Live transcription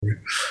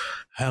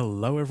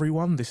Hello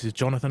everyone, this is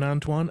Jonathan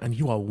Antoine, and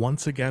you are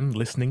once again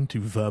listening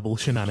to Verbal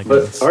But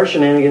Shenanigans. our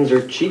shenanigans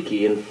are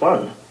cheeky and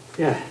fun.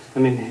 Yeah, I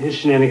mean, his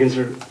shenanigans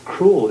are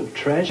cruel and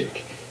tragic.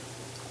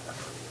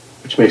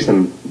 Which makes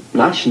them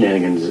not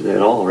shenanigans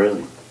at all,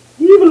 really.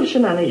 Evil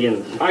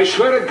shenanigans. I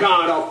swear to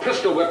God, I'll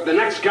pistol whip the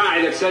next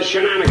guy that says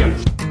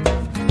shenanigans.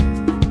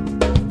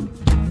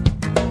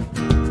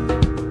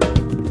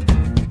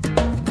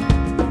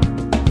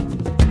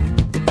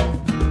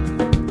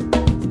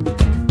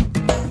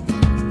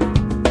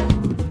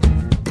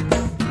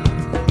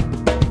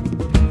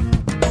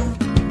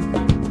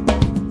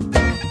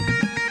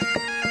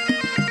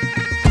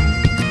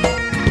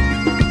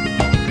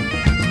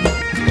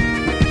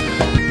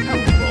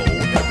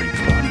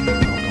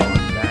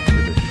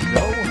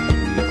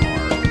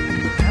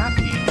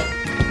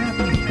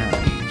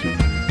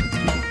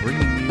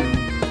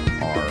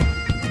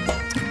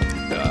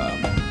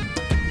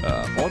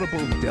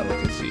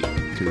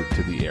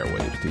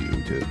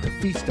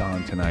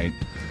 Tonight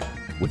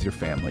with your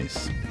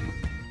families.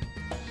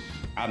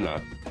 I'm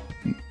not.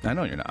 I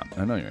know you're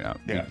not.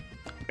 Yeah.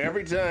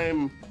 Every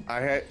time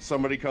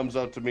somebody comes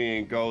up to me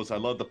and goes, "I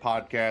love the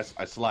podcast,"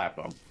 I slap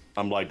them.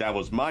 I'm like, "That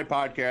was my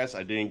podcast.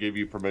 I didn't give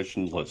you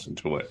permission to listen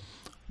to it."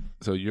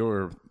 So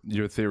your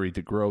theory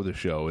to grow the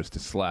show is to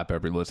slap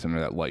every listener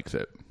that likes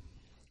it.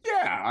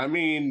 Yeah, I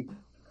mean,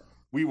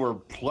 we were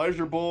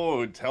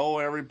pleasurable and tell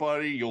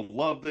everybody you'll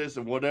love this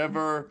and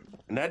whatever,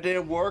 and that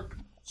didn't work.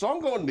 So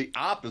I'm going the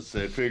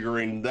opposite,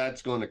 figuring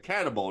that's going to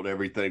catapult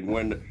everything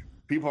when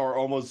people are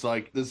almost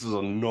like, this is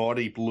a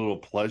naughty little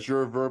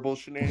pleasure of verbal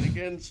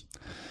shenanigans.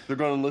 They're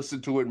going to listen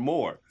to it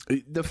more.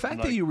 The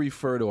fact that you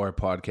refer to our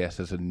podcast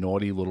as a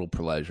naughty little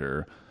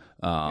pleasure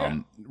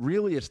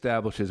really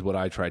establishes what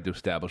I tried to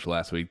establish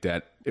last week,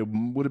 that it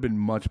would have been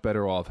much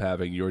better off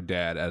having your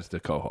dad as the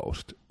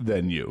co-host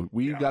than you.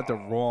 We got the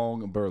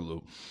wrong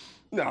Burloo.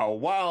 No,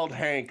 Wild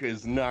Hank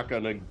is not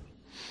going to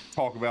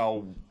talk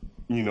about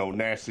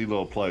nasty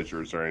little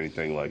pleasures or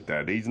anything like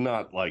that. He's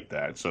not like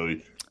that. So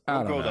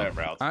don't go that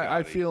route.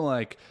 I feel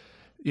like,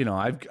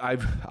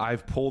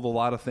 I've pulled a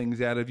lot of things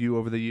out of you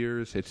over the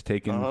years. It's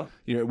taken,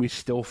 we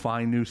still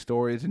find new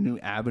stories and new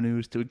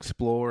avenues to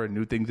explore and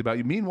new things about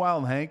you.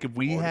 Meanwhile, Hank, if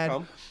we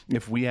had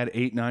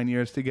 8-9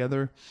 years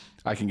together,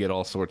 I can get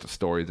all sorts of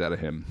stories out of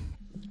him.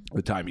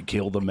 The time he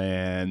killed a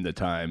man, the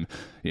time,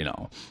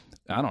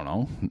 I don't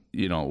know,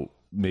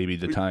 maybe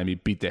the time he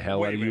beat the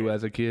hell out of you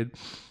as a kid.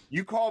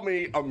 You called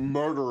me a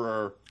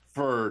murderer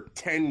for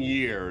 10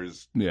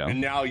 years, and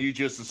now you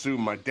just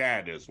assume my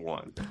dad is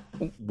one.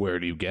 Where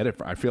do you get it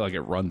from? I feel like it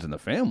runs in the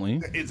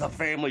family. It's a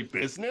family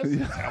business? Is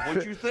that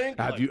what you think?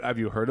 Have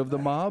you heard of the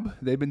mob?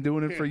 They've been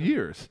doing it for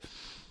years.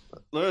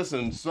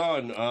 Listen,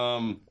 son,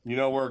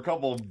 we're a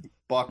couple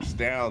bucks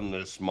down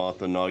this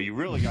month, and you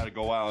really got to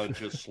go out and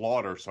just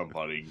slaughter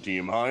somebody. Do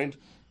you mind?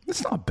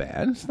 It's not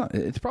bad.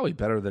 It's probably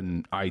better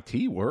than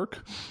IT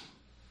work.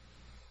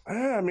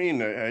 I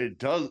mean, it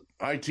does.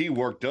 IT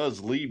work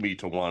does lead me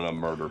to want to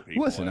murder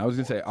people. Listen, I was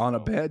going to say, on a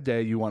bad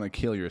day, you want to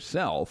kill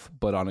yourself,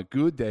 but on a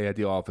good day at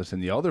the office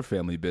in the other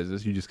family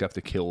business, you just have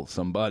to kill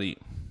somebody.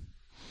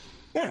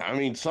 Yeah, I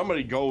mean,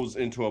 somebody goes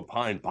into a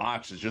pine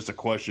box. It's just a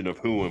question of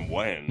who and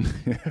when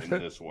in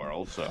this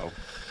world. So,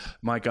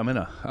 Mike, I'm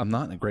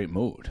not in a great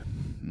mood.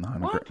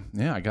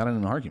 I got in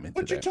an argument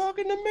today. But you're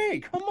talking to me.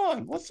 Come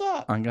on, what's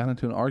up? I got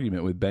into an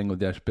argument with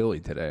Bangladesh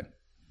Billy today.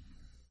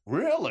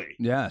 Really?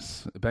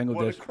 Yes,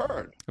 What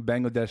occurred?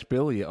 Bangladesh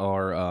Billy,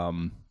 our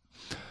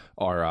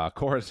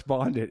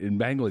correspondent in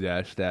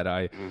Bangladesh, that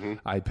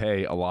I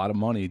pay a lot of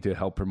money to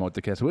help promote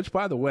the cast. Which,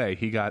 by the way,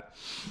 he got,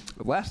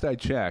 last I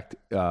checked,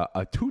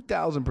 a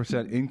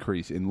 2,000%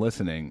 increase in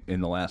listening in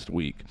the last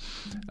week.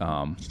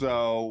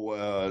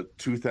 So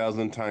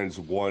 2,000 times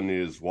 1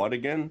 is what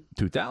again?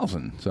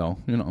 2,000. So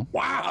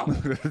Wow.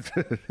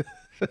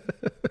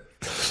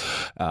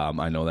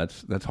 I know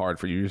that's hard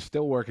for you. You're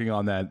still working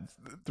on that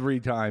 3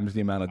 times the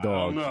amount of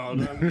dogs. No,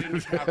 I'm getting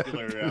a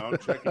calculator out. I'm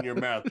checking your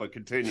math, but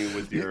continue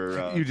with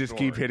your you just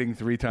story. keep hitting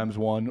 3 times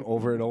 1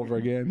 over and over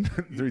again.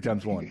 3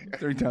 times 1.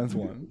 3 times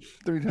 1.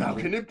 3 times. How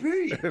can it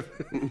be?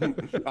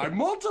 I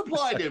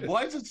multiplied it.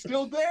 Why is it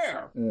still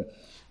there?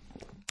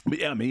 But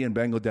yeah, me and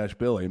Bangladesh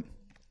Billy.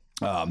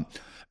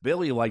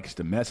 Billy likes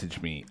to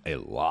message me a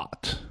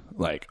lot,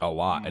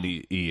 and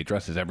he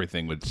addresses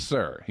everything with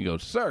 "sir." He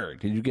goes, "Sir,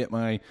 did you get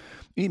my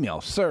email?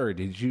 Sir,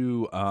 did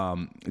you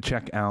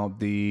check out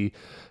the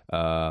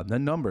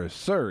numbers?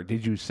 Sir,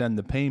 did you send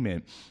the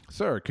payment?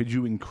 Sir, could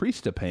you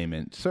increase the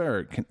payment?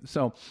 Sir,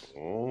 so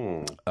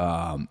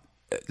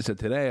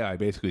today I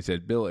basically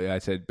said,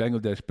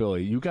 Bangladesh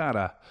Billy, you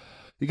gotta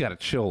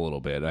chill a little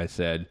bit. I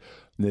said,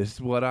 this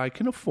is what I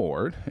can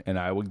afford, and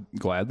I would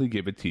gladly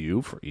give it to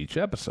you for each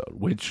episode,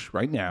 which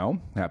right now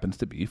happens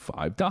to be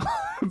 $5.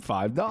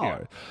 $5.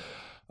 Yeah.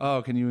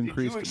 Oh, can you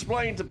increase? Did you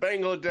explain to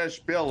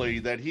Bangladesh Billy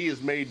that he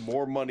has made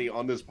more money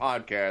on this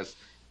podcast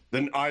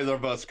than either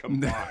of us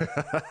combined?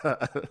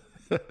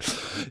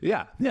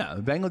 Yeah.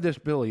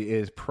 Bangladesh Billy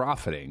is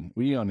profiting.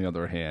 We, on the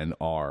other hand,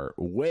 are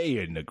way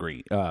in the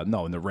green.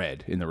 No, in the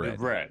red. In the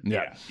red.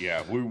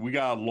 Yeah. We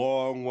got a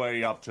long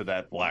way up to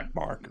that black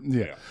mark.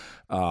 Yeah.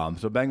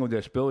 So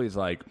Bangladesh Billy's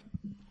like,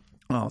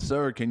 "Oh,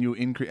 sir, can you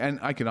increase?" And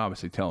I can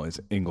obviously tell his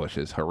English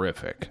is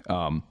horrific.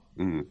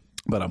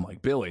 But I'm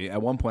like, Billy, at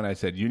one point I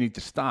said, "You need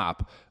to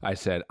stop." I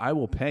said, "I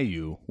will pay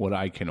you what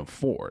I can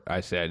afford."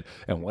 I said,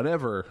 "And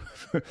whatever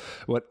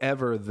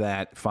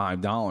that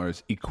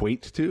 $5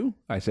 equates to,"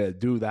 I said,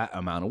 "do that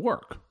amount of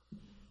work."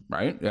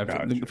 Right?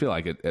 I feel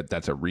like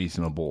that's a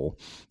reasonable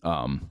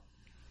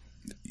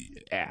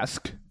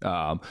ask.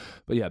 But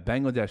yeah,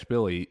 Bangladesh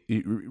Billy,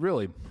 he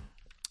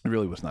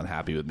really was not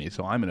happy with me,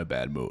 so I'm in a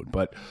bad mood.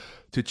 But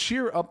to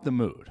cheer up the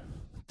mood,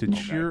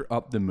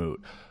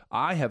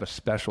 I have a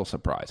special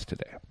surprise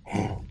today.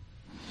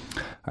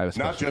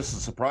 Not just a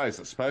surprise,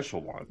 a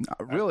special one.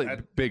 Really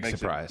big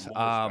surprise.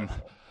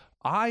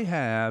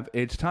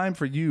 It's time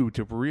for you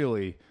to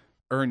really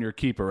earn your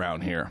keep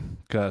around here.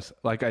 Because,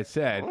 like I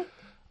said,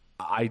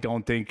 I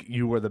don't think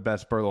you were the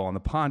best Burlo on the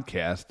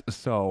podcast.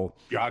 So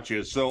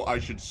Gotcha. So I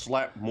should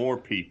slap more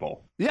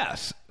people.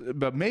 Yes,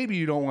 but maybe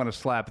you don't want to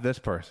slap this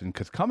person.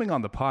 Because coming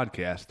on the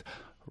podcast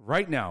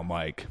right now,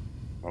 Mike,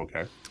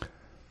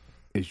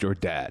 is your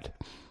dad.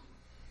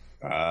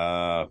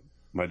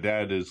 My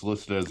dad is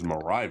listed as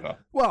Mariva.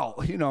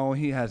 Well,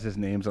 he has his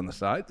names on the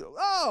side.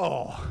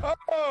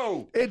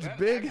 Oh, it's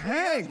Big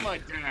Hank. That's my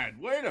dad.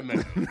 Wait a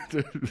minute.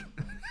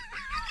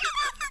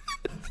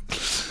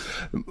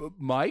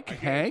 Mike,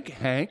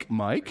 Hank,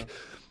 Mike.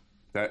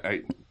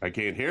 I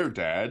can't hear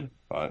Dad,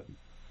 but.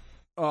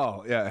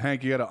 Oh yeah,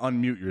 Hank, you got to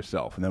unmute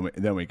yourself, and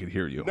then we could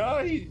hear you.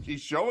 No,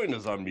 he's showing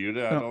us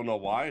unmuted. I don't know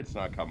why it's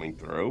not coming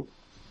through.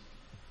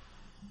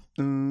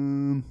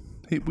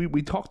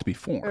 We talked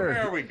before.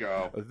 There we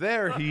go.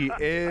 There he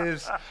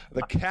is,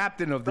 the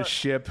captain of the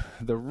ship,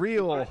 the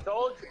real. I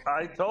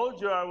told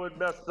you I would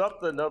mess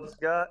something up,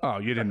 Scott. Oh,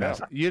 you didn't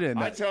mess.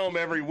 I tell him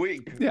every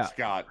week,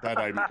 Scott, that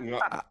I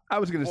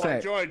was going to say.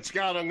 I joined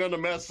Scott. I'm going to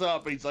mess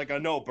up. He's like, I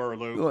know,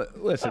 Burloo.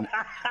 Listen,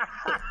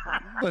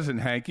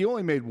 Hank. You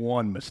only made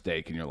one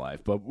mistake in your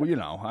life, but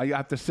I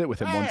have to sit with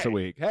him once a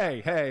week.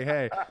 Hey.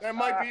 That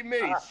might be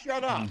me.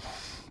 Shut up.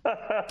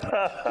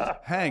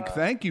 Hank,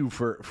 thank you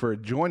for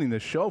joining the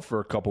show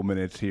for a couple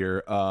minutes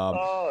here.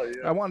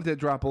 I wanted to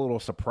drop a little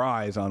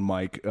surprise on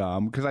Mike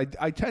because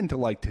I tend to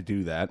like to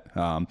do that.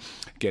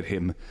 Get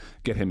him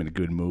in a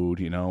good mood.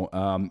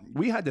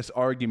 We had this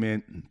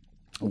argument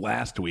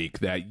last week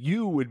that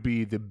you would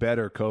be the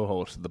better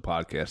co-host of the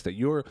podcast, that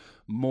you're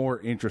more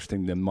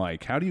interesting than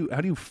Mike. How do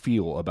you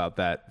feel about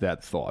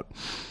that thought?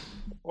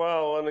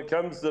 Well, when it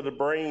comes to the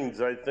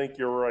brains, I think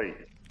you're right.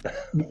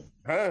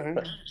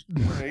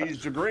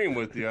 He's agreeing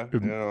with you.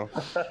 He's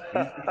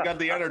got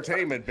the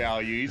entertainment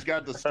value. He's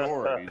got the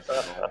stories.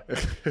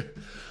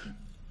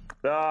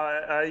 No,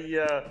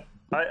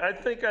 I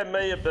think I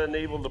may have been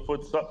able to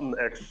put something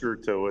extra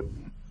to it.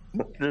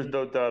 There's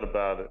no doubt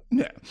about it.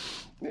 Yeah.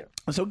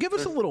 So give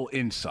us a little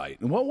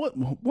insight. What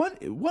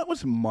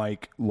was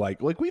Mike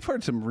like? Like, we've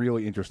heard some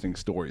really interesting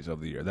stories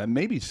over the year that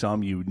maybe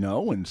some you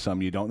know and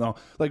some you don't know.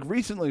 Like,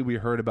 recently we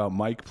heard about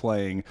Mike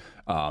playing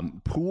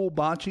pool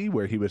bocce,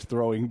 where he was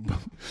throwing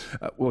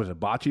what was it,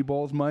 bocce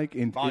balls, Mike?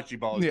 Bocce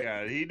balls,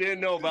 yeah. He didn't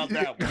know about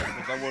that one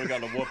because I would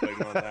have got a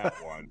whooping on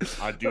that one.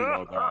 I do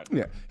know that.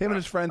 Yeah, him and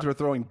his friends were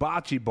throwing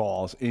bocce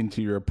balls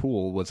into your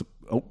pool.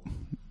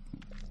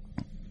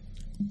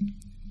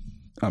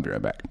 I'll be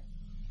right back.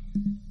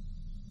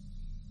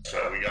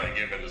 So we gotta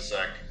give it a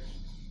sec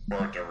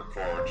for it to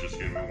record. Just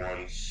give me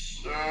 1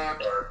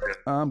 sec.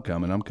 I'm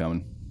coming. You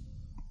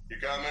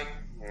coming?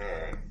 All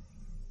right.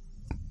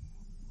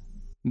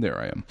 There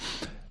I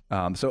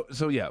am. So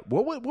yeah.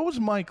 What was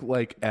Mike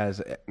like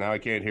as? Now I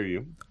can't hear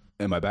you.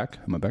 Am I back?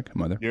 Am I there?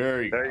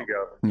 There you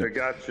go. I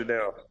got you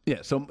now.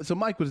 Yeah. So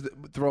Mike was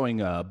throwing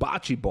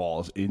bocce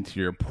balls into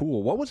your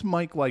pool. What was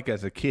Mike like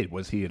as a kid?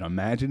 Was he an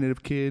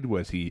imaginative kid?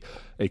 Was he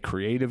a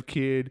creative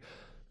kid?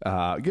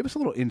 Give us a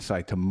little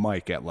insight to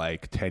Mike at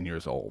like 10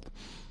 years old.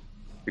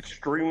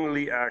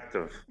 Extremely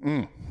active.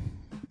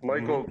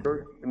 Michael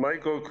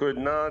could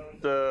not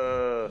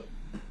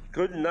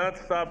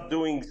stop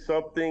doing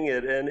something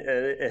at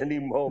any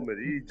moment.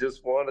 He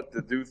just wanted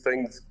to do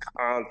things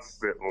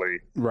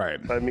constantly. Right.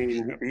 I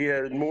mean, he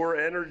had more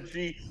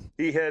energy.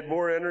 He had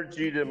more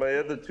energy than my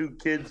other two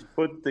kids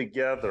put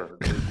together.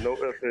 There's no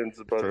ifs, ands,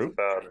 or buts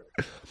about it.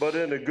 But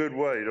in a good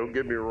way. Don't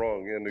get me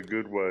wrong. In a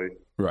good way.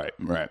 Right.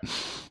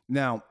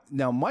 Now,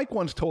 Mike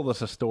once told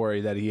us a story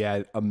that he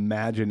had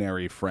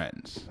imaginary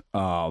friends.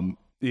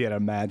 He had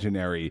an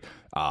imaginary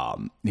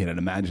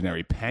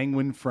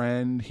penguin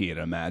friend. He had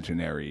an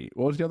imaginary.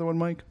 What was the other one,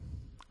 Mike?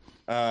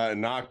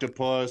 An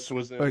octopus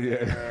was in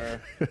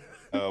there.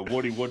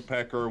 Woody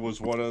Woodpecker was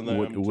one of them.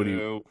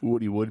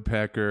 Woody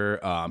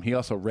Woodpecker. He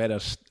also read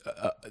us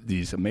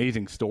these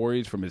amazing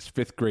stories from his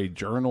 5th grade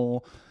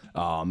journal.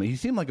 He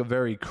seemed like a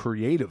very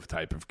creative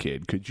type of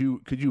kid. Could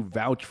you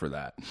vouch for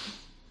that?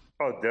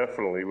 Oh,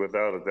 definitely,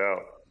 without a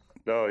doubt.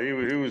 No, he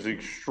was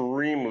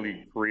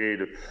extremely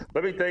creative.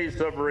 Let me tell you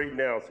something right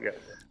now, Scott.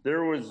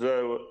 There was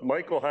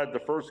Michael had the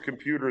first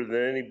computer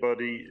than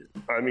anybody.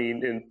 I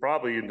mean,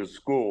 probably in the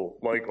school.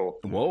 Michael.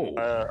 Whoa.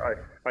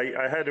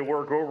 I had to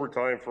work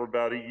overtime for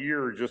about a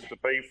year just to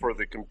pay for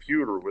the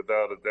computer,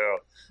 without a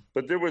doubt.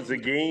 But there was a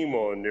game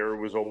on there. It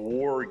was a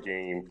war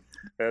game,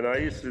 and I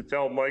used to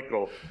tell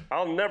Michael,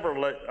 "I'll never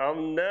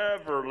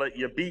let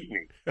you beat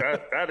me.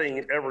 That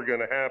ain't ever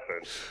gonna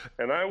happen."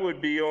 And I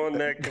would be on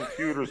that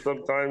computer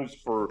sometimes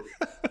for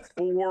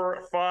 4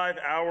 or 5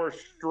 hours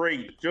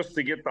straight just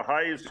to get the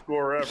highest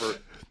score ever.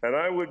 And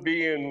I would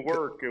be in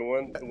work, and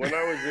when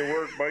I was in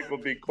work, Michael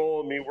would be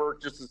calling me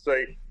work just to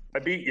say, I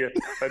beat you.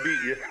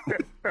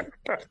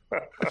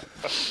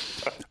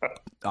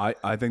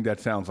 I think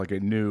that sounds like a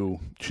new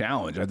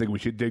challenge. I think we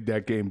should dig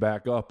that game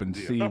back up and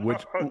see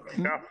which.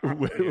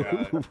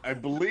 I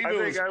believe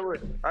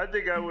I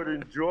think I would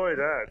enjoy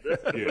that.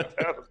 Yeah.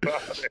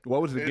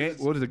 What was the game?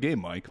 What was the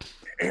game, Mike?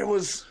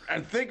 I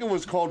think it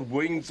was called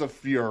Wings of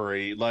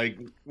Fury. Like,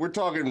 we're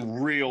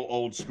talking real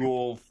old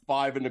school,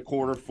 5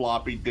 1/4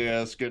 floppy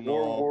disk and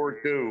World all.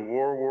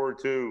 World War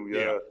II.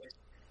 Yeah.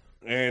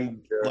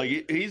 And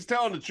like, he's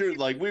telling the truth.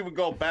 Like, we would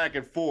go back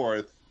and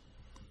forth,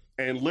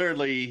 and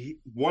literally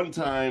one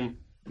time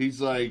he's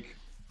like,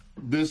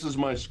 "This is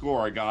my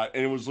score I got,"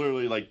 and it was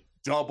literally like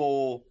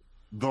double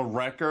the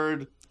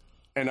record.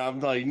 And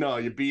I'm like, "No,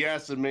 you're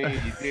BSing me.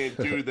 You can't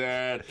do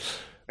that."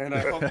 And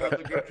I hooked up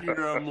the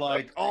computer. I'm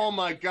like, "Oh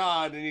my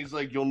God!" And he's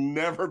like, "You'll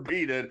never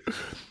beat it."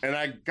 And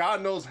I,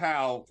 God knows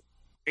how,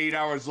 8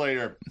 hours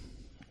later,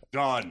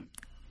 done.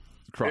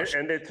 Crushed.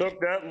 And it took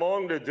that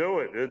long to do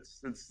it.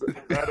 It's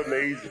that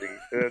amazing.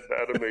 It's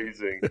that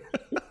amazing.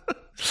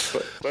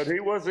 But he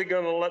wasn't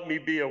going to let me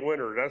be a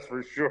winner. That's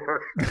for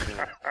sure.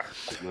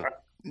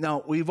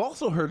 Now, we've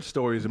also heard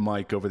stories of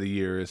Mike over the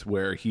years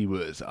where he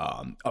was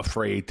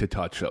afraid to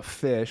touch a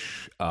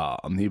fish.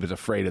 He was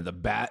afraid of the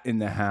bat in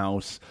the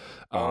house.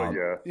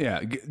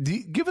 Yeah.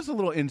 Give us a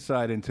little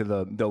insight into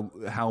the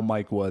how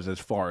Mike was as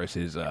far as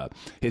his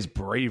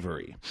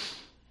bravery.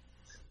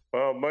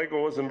 Well,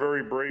 Michael wasn't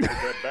very brave with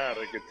that bat.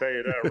 I can tell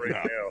you that right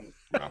now.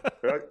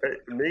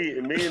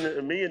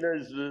 Me and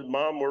his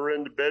mom were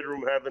in the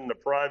bedroom having the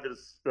private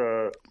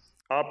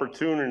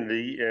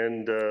opportunity,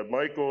 and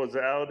Michael was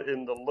out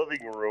in the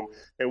living room,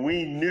 and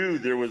we knew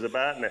there was a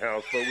bat in the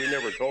house, but we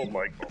never told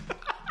Michael.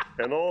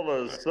 And all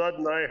of a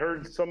sudden, I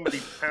heard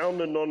somebody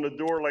pounding on the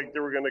door like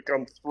they were going to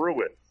come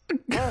through it.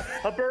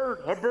 A bird.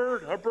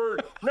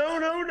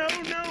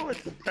 No,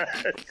 it's a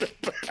bat.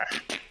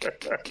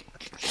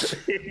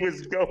 He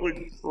was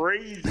going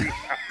crazy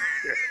out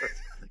there,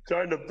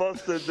 trying to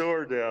bust the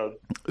door down.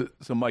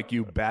 So, Mike,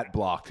 you bat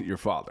blocked your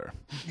father.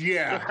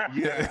 Yeah.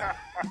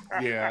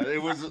 It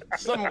was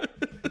some.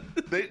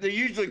 They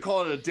usually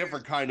call it a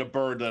different kind of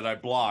bird that I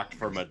blocked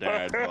for my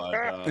dad. But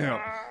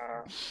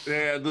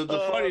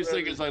the funniest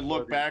thing is, I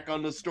look back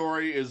on the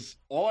story, is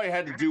all I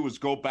had to do was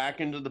go back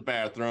into the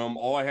bathroom.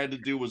 All I had to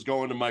do was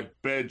go into my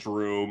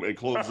bedroom and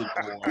close the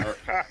door.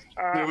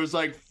 There was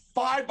like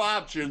 5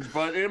 options,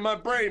 but in my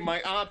brain,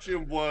 my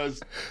option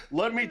was,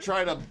 let me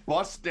try to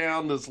bust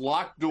down this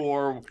locked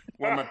door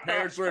when my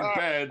parents were in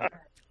bed.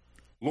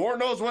 Lord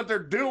knows what they're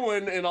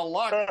doing in a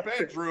locked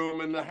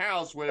bedroom in the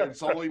house when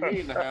it's only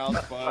me in the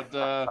house. But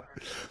I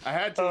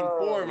had to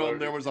inform them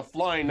there was a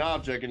flying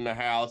object in the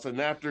house. And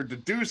after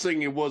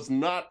deducing it was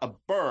not a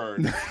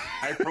bird,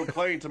 I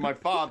proclaimed to my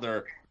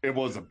father it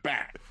was a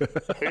bat.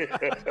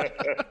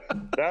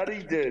 That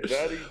he did.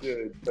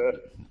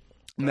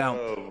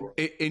 Now,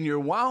 in your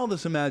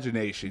wildest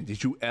imagination,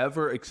 did you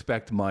ever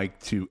expect Mike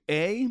to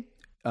A,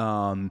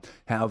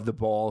 have the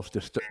balls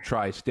to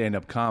try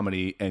stand-up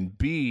comedy, and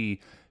B,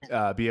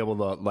 be able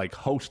to like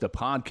host a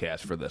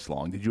podcast for this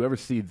long? Did you ever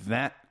see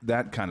that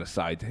kind of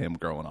side to him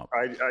growing up?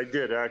 I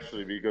did,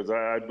 actually, because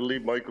I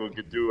believe Michael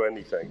could do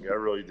anything. I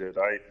really did.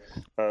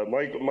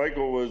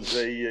 Michael was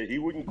he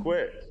wouldn't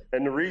quit,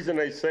 and the reason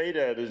I say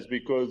that is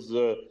because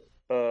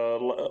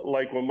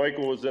like when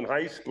Michael was in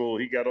high school,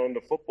 he got on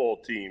the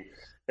football team,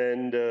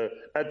 and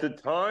at the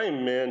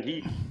time, man,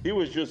 he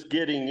was just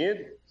getting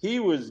in. He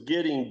was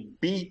getting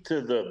beat to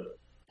the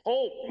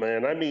pulp,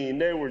 man. I mean,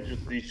 they were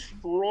just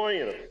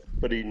destroying him.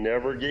 But he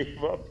never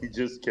gave up. He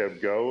just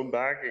kept going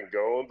back and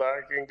going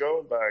back and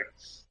going back.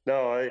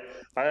 No,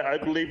 I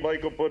believe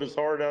Michael put his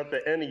heart out to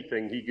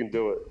anything. He can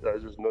do it.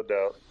 There's just no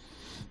doubt.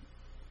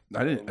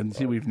 I didn't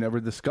see. We've never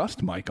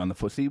discussed Mike on the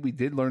foot. See, we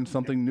did learn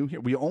something new here.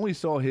 We only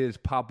saw his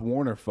Pop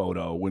Warner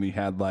photo when he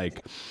had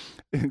like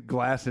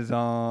glasses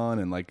on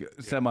and like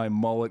semi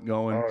mullet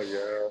going.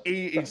 Oh yeah.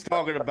 He's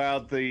talking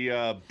about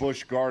the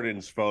Busch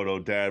Gardens photo,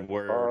 Dad,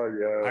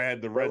 where I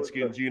had the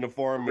Redskins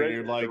uniform, and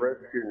you're like.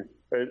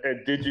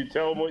 And did you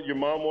tell him what your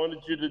mom wanted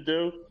you to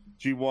do?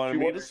 She wanted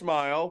me to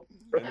smile,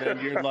 and then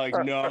you're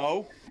like,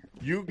 no,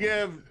 you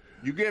give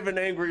an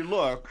angry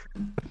look,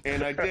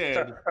 and I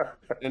did.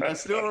 And I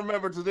still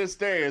remember to this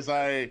day, as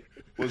I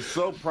was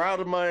so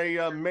proud of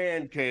my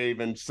man cave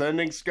and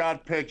sending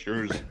Scott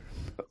pictures.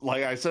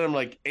 Like, I sent him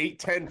like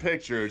 8-10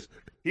 pictures.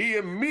 He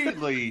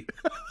immediately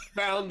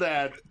found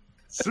that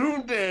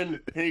zoomed in,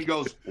 and he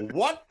goes,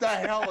 "What the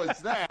hell is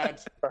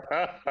that?"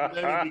 And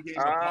then he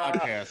became a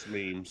podcast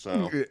meme.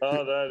 So,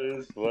 oh, that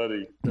is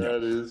funny.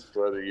 That is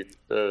funny.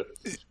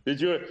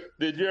 Did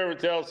you ever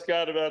tell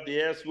Scott about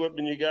the ass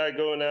whipping you got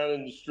going out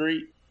in the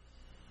street?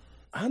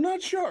 I'm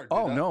not sure.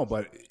 No,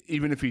 but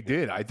even if he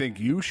did, I think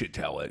you should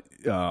tell it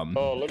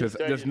because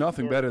tell there's you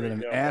nothing the story better than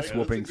an right now. ass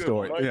whooping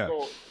story.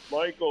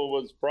 Michael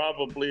was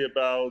probably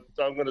about,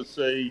 I'm going to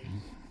say,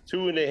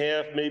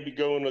 2.5, maybe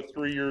going to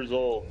 3 years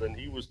old, and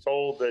he was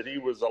told that he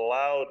was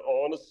allowed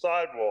on the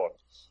sidewalk,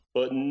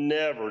 but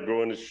never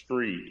go in the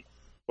street.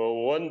 Well,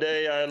 one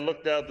day I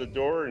looked out the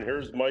door, and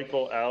here's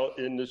Michael out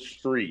in the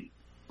street.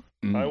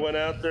 I went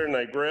out there and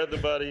I grabbed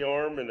him by the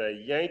arm and I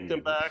yanked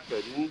him back.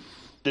 I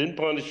didn't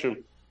punish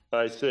him.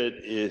 I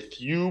said,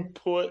 if you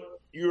put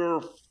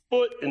your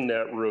foot in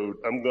that road,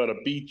 I'm going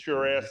to beat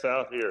your ass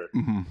out here.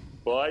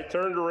 Well, I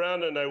turned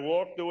around and I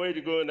walked away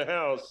to go in the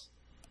house,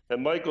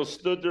 and Michael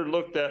stood there,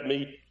 looked at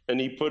me, and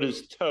he put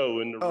his toe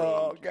in the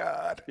road. Oh,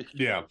 God.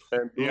 Yeah.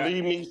 And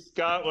believe me,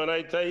 Scott, when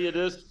I tell you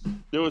this,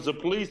 there was a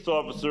police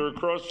officer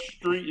across the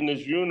street in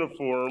his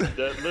uniform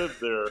that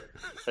lived there,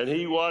 and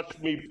he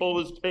watched me pull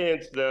his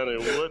pants down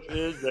and whip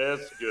his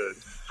ass good.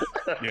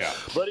 Yeah.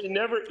 But he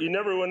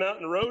never went out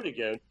on the road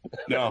again.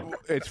 No.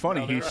 It's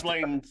funny.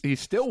 He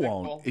still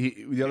won't.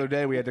 The other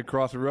day we had to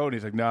cross the road. And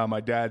he's like, "No, my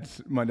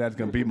dad's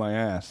gonna beat my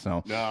ass."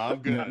 So No, I'm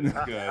good.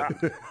 I'm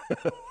good.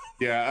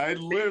 Yeah, I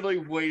literally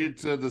waited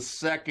to the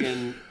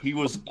second he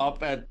was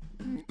up at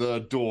the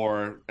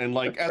door, and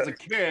like as a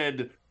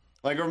kid,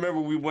 like I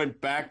remember we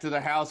went back to the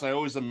house. I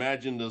always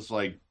imagined this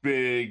like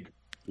big,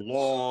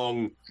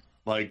 long,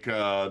 like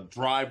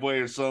driveway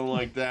or something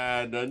like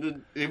that.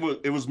 And it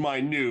was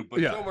minute, but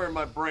somewhere in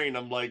my brain,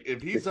 I'm like,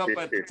 if he's up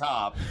at the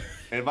top,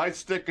 and if I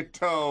stick a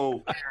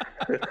toe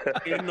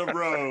in the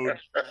road,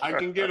 I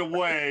can get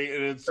away,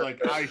 and it's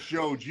like I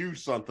showed you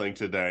something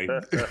today.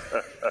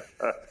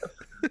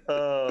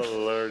 Oh,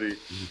 Lordy.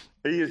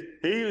 He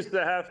used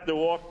to have to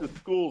walk to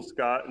school,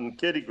 Scott, in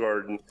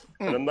kindergarten.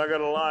 And I'm not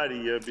going to lie to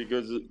you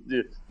because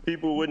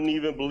people wouldn't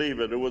even believe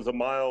it. It was a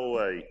mile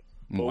away.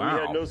 But we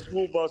had no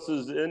school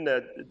buses in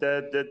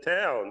that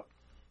town.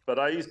 But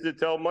I used to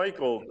tell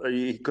Michael,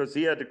 because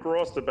he had to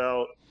cross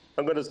about,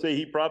 I'm going to say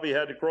he probably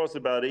had to cross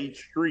about 8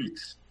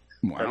 streets.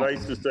 Wow. And I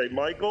used to say,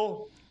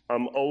 Michael,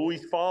 I'm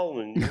always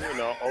following you,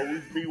 and I'll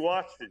always be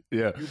watching.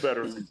 Yeah. You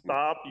better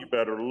stop. You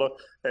better look.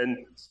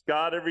 And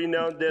Scott, every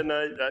now and then,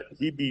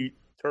 he'd be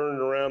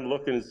turning around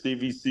looking to see if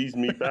he sees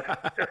me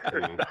back.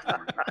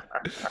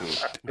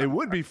 It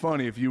would be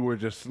funny if you were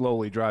just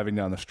slowly driving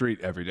down the street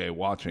every day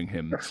watching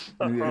him.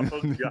 Oh,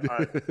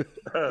 God.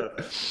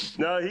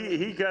 No,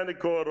 he kind of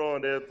caught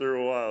on after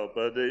a while,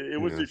 but it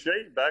was a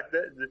shame. Back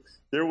then,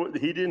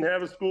 he didn't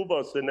have a school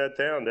bus in that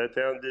town. That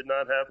town did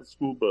not have a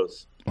school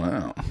bus.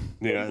 Wow.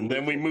 Yeah, and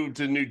then we moved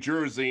to New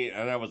Jersey,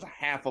 and I was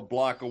half a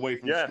block away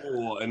from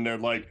school, and they're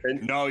like,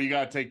 "No, you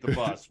got to take the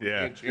bus. We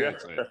can't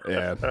chance it."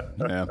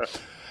 Yeah.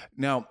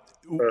 Now,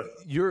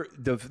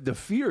 the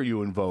fear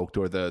you invoked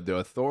or the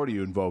authority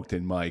you invoked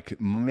in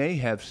Mike may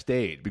have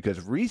stayed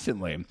because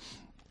recently,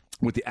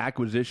 with the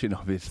acquisition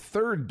of his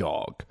third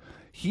dog,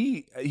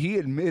 he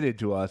admitted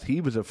to us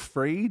he was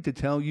afraid to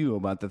tell you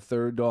about the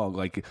third dog.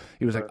 Like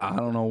he was like, I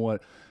don't know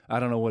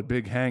what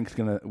Big Hank's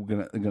gonna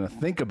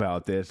think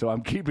about this, so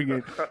I'm keeping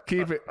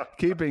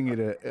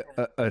it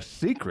a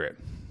secret.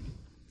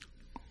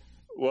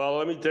 Well,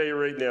 let me tell you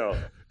right now,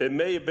 it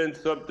may have been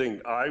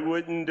something I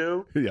wouldn't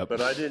do,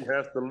 but I didn't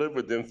have to live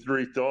with them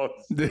 3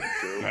 dogs.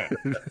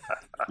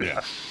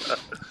 Yeah.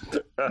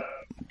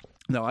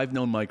 Now, I've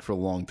known Mike for a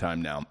long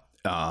time now,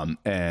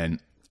 and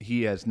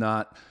he has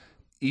not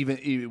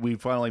even we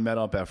finally met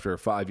up after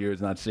 5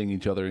 years not seeing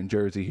each other in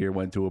Jersey here,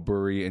 went to a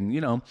brewery,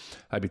 and,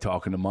 I'd be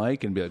talking to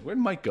Mike and be like, where'd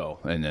Mike go?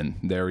 And then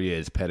there he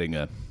is petting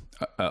a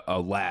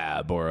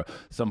lab or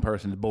some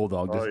person's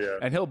bulldog.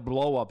 And he'll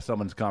blow up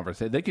someone's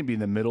conversation. They can be in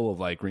the middle of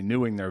like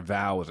renewing their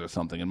vows or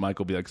something, and Mike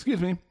will be like,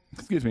 excuse me,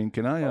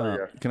 can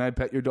I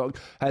pet your dog?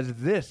 Has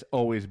this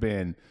always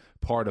been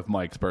part of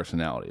Mike's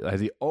personality? Has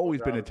he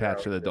always been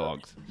attached to the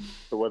dogs?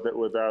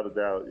 Without a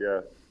doubt,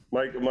 yeah.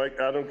 Mike,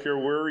 I don't care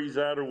where he's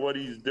at or what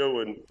he's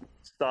doing,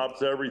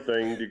 stops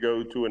everything to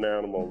go to an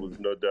animal. There's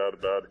no doubt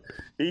about it.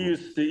 He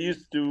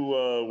used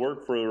to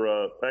work for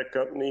a pet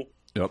company.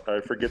 Yep.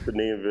 I forget the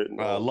name of it.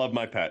 Love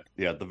My Pet.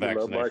 Yeah, the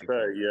vaccination. Love My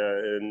Pet,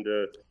 yeah. And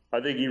I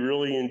think he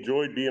really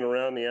enjoyed being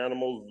around the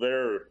animals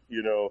there.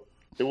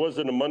 It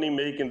wasn't a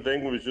money-making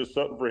thing. It was just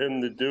something for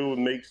him to do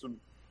and make some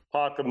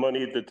pocket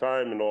money at the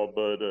time and all.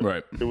 But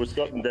it was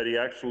something that he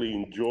actually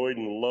enjoyed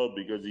and loved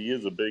because he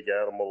is a big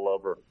animal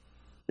lover.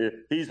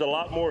 He's a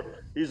lot more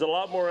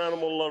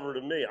animal lover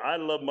than me. I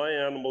love my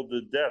animal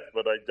to death,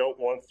 but I don't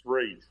want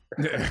 3.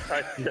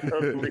 I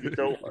definitely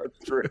don't want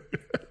 3.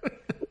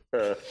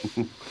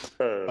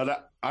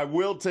 But I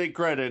will take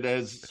credit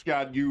as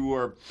Scott, you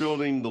are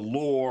building the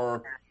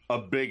lore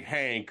of Big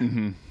Hank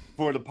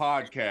for the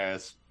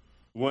podcast.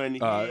 when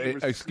he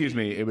excuse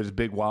me, it was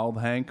Big Wild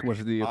Hank.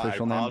 Was the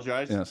official name? I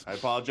apologize. Yes. I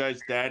apologize,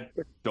 Dad.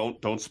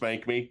 Don't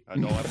spank me. I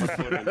don't have my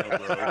foot in there,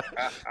 bro.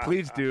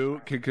 Please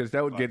do, because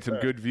that would get some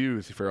good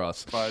views for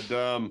us. But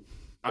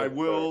I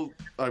will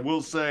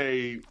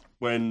say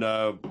when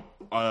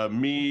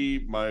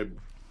me, my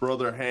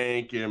brother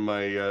Hank, and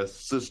my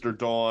sister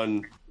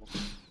Dawn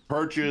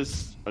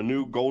purchased a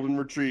new golden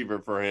retriever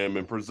for him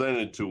and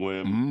presented it to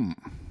him.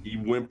 He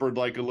whimpered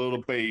like a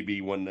little baby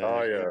when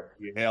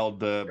he held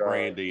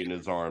Brandy in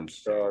his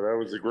arms. That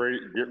was the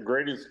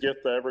greatest gift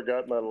I ever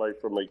got in my life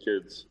from my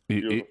kids.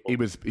 He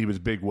was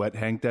Big Wet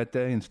Hank that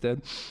day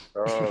instead.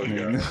 Oh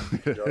yeah,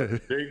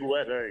 Big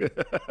Wet Hank,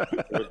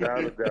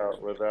 without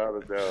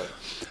a doubt.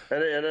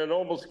 And it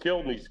almost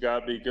killed me,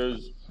 Scott,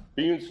 because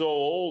being so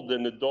old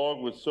and the dog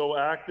was so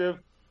active,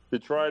 to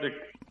try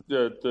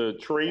to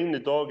train the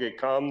dog and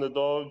calm the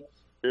dog.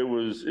 It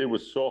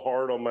was so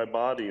hard on my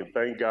body, and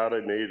thank God I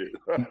made it.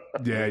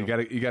 Yeah, you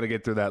gotta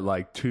get through that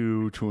like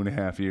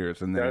 2.5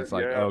 years, and then it's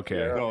like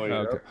okay.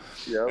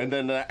 And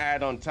then to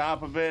add on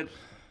top of it,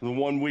 the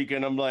one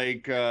weekend I'm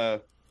like,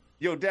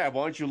 "Yo, Dad,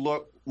 why don't you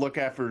look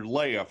after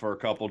Leia for a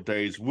couple of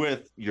days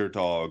with your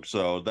dog?"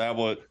 So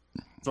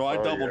I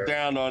doubled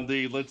down on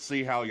let's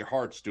see how your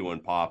heart's doing,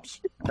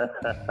 Pops.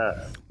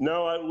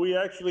 No, we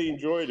actually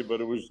enjoyed it, but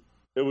it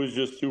was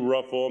just too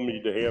rough on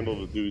me to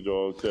handle the two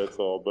dogs. That's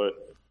all,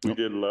 but. We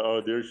did.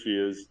 Oh, there she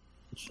is.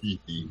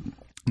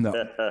 No.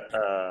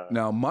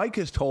 Now, Mike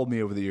has told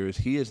me over the years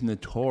he is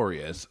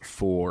notorious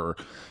for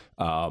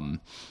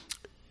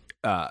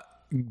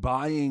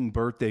buying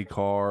birthday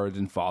cards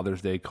and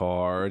Father's Day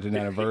cards and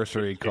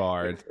anniversary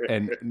cards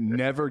and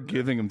never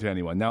giving them to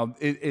anyone. Now,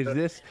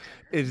 is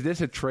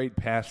this a trait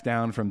passed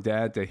down from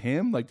Dad to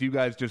him? Like, do you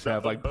guys just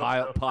have like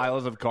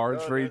piles of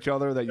cards for each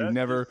other that you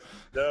never?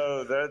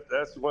 No,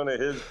 that's one of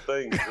his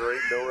things. There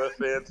ain't no ifs,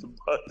 ands, and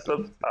buts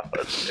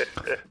about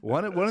it.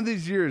 One of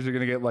these years, you're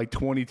gonna get like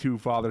 22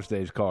 Father's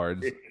Day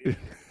cards.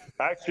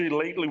 Actually,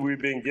 lately we've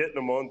been getting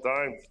them on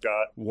time,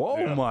 Scott.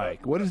 Whoa,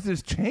 Mike! What does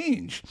this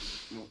change?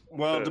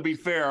 Well, to be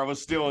fair, I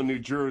was still in New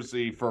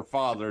Jersey for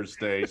Father's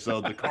Day, so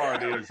the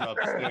card is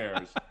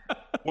upstairs.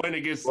 When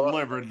it gets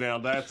delivered, now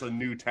that's a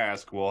new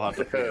task we'll have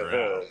to figure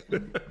out.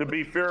 To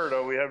be fair,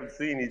 though, we haven't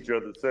seen each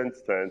other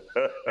since then.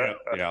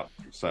 Yeah.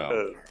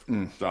 So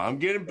I'm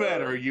getting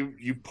better.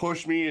 You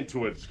push me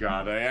into it,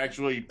 Scott. I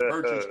actually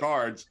purchase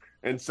cards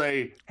and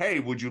say, "Hey,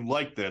 would you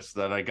like this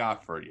that I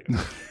got for you?"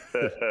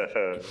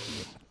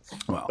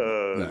 Well,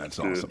 that's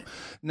awesome.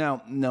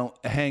 Now,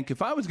 Hank,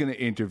 if I was going to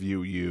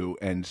interview you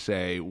and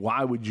say,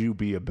 why would you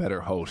be a better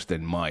host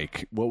than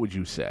Mike, what would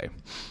you say?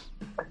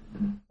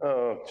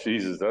 Oh,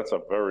 Jesus, that's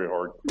a very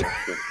hard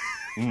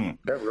question.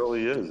 That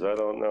really is. I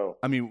don't know.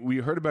 I mean, we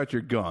heard about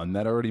your gun.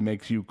 That already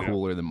makes you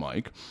cooler than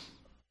Mike.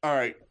 All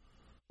right.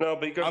 No,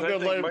 because I'm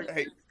going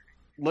to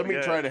let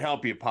me try to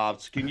help you,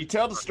 Pops. Can you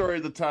tell the story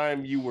of the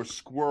time you were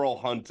squirrel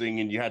hunting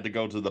and you had to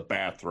go to the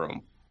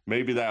bathroom?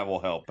 Maybe that will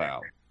help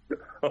out.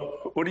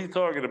 What are you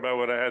talking about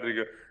when I had to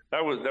go?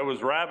 That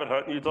was rabbit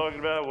hunting you're talking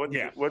about? What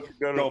you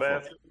go to the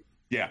bathroom?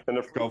 Yeah. And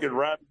the freaking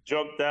rabbit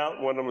jumped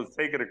out when I was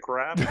taking a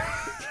crap?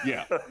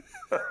 Yeah.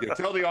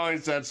 Tell the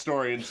audience that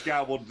story, and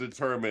Scott will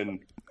determine.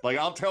 Like,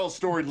 I'll tell a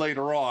story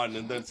later on,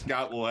 and then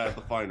Scott will have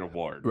the final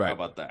word. Right. How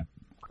about that?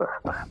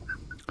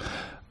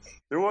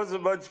 There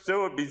wasn't much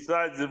to it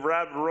besides the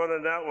rabbit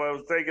running out when I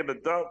was taking a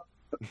dump.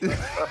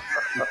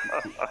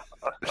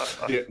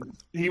 Yeah.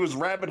 He was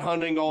rabbit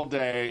hunting all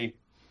day,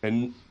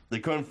 and they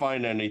couldn't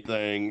find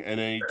anything. And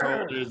then he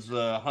told his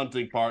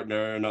hunting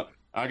partner, and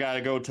I got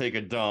to go take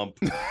a dump.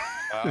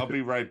 I'll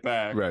be right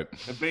back. Right.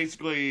 And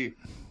basically,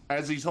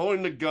 as he's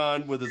holding the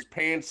gun with his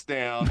pants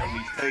down and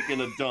he's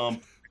taking a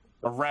dump,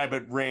 a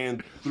rabbit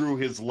ran through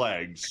his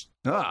legs.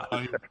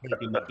 Taking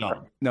the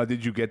dump. Now,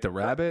 did you get the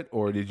rabbit,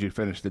 or did you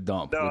finish the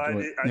dump? No, I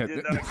did not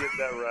get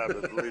that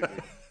rabbit, believe me.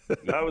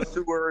 I was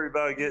too worried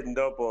about getting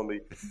dump on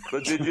me.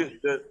 But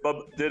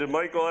did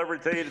Michael ever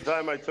tell you the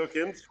time I took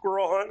him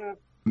squirrel hunting?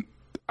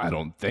 I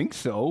don't think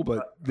so,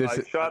 but I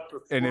shot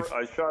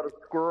a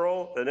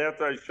squirrel, and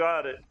after I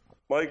shot it,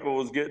 Michael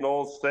was getting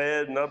all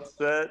sad and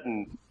upset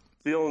and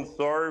feeling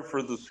sorry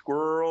for the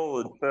squirrel.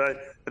 And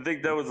I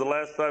think that was the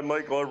last time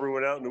Michael ever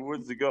went out in the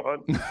woods to go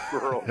hunt a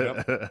squirrel.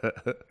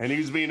 Yep. And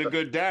he's being a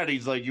good dad.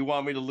 He's like, "You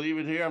want me to leave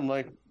it here?" I'm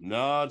like,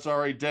 "No, it's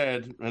already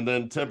dead." And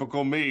then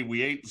typical me,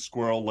 we ate the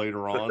squirrel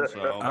later on.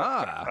 So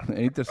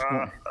ate the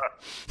squirrel.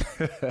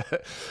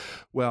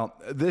 Well,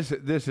 this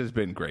has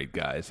been great,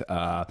 guys.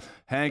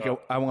 Hank,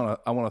 I want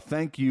to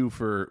thank you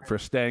for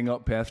staying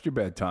up past your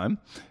bedtime,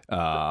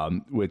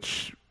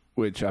 which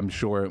I'm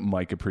sure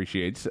Mike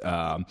appreciates.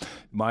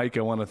 Mike,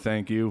 I want to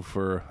thank you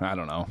for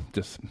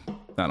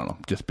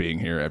just being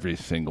here every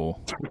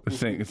single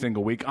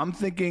week. I'm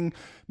thinking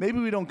maybe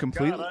we don't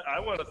completely. God,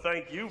 I want to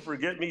thank you for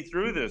getting me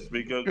through this,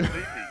 because believe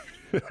me,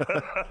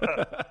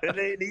 it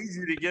ain't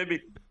easy to get me.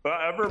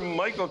 I remember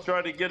Michael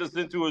tried to get us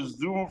into a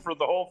Zoom for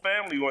the whole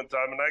family one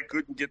time, and I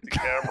couldn't get the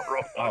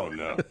camera on. Oh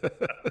no,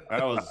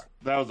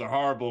 that was a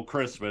horrible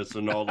Christmas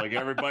and all. Like,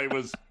 everybody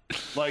was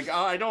Like,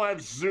 oh, I don't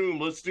have Zoom.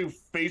 Let's do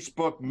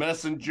Facebook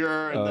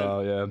Messenger. And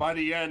then by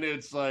the end,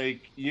 it's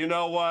like, you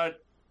know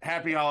what?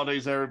 Happy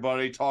holidays,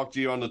 everybody. Talk to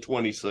you on the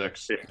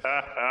 26th.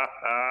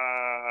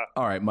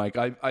 All right, Mike,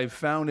 I've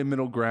found a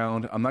middle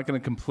ground. I'm not going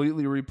to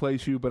completely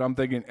replace you, but I'm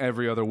thinking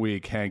every other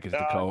week Hank is the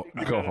co-host.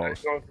 I'm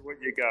going to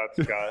what you got,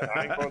 Scott.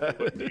 I'm going to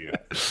what you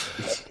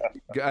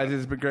Guys,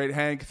 it's been great.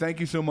 Hank, thank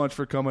you so much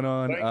for coming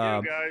on.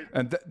 Thank you, guys.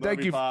 And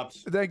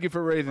thank you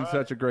for raising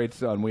such a great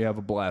son. We have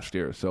a blast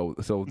here. So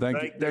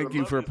thank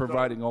you for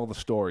providing all the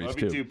stories, Love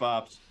too. you too,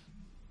 Pops.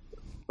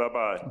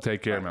 Bye-bye.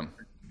 Take care, man.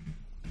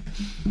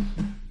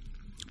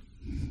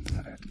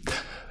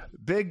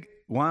 Big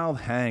Wild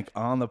Hank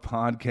on the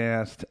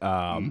podcast.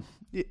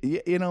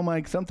 You know,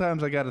 Mike,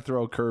 sometimes I got to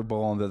throw a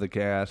curveball into the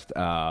cast.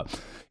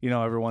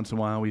 Every once in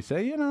a while we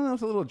say, that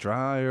was a little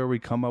dry, or we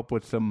come up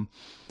with some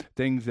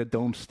things that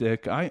don't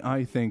stick.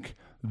 I think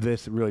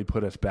this really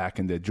put us back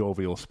in the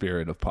jovial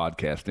spirit of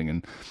podcasting.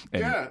 And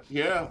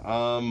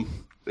yeah.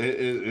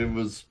 It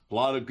was a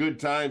lot of good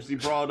times he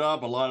brought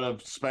up, a lot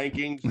of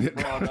spankings he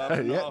brought up.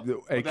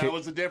 But that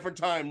was a different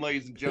time,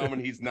 ladies and gentlemen.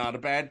 He's not a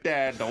bad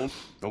dad. Don't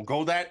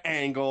go that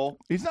angle.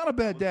 He's not a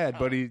bad dad,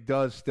 but he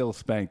does still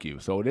spank you,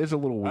 so it is a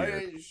little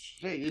weird.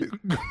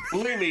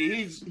 Believe me,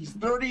 he's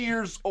 30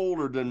 years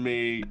older than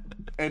me,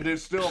 and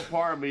there's still a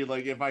part of me,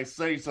 like, if I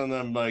say something,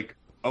 I'm like,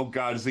 oh,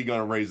 God, is he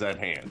going to raise that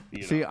hand?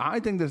 See, I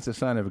think that's a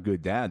sign of a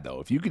good dad, though.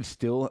 If you could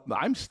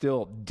I'm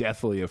still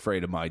deathly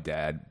afraid of my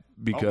dad.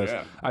 Because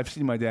I've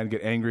seen my dad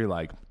get angry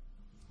like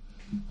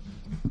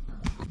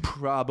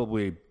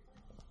probably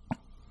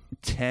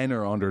 10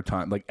 or under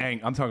time. Like,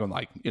 I'm talking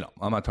like,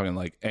 I'm not talking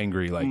like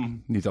angry, like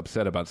he's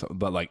upset about something,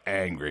 but like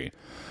angry.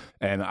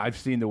 And I've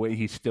seen the way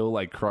he still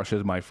like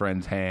crushes my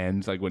friend's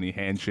hands. Like when he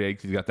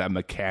handshakes, he's got that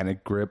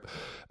mechanic grip.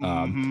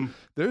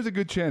 There's a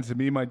good chance that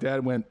me and my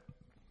dad went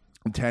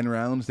 10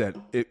 rounds that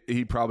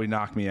he probably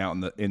knocked me out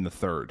in the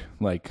third.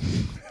 Like,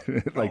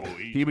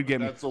 he would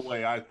get me. That's the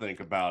way I think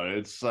about it.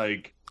 It's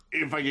like,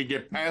 if I could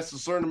get past a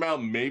certain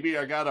amount, maybe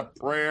I got a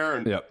prayer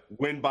and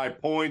win by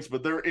points.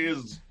 But there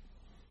is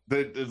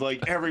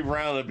like every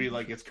round it'd be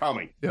like, it's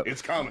coming.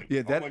 It's coming.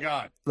 Yeah, oh my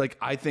God. Like,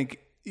 I think,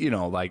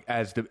 like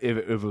if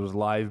it was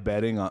live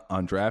betting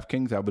on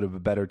DraftKings, I would have a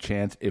better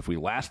chance if we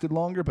lasted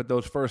longer. But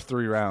those first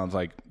 3 rounds,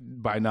 like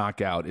by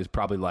knockout, is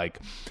probably like,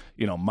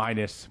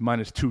 minus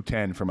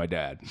 210 for my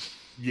dad.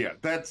 Yeah,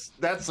 that's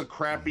the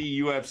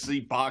crappy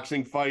UFC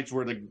boxing fights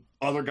where the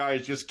other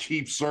guys just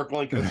keep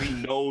circling because he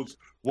knows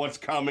what's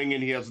coming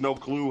and he has no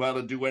clue how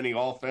to do any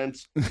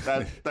offense.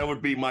 That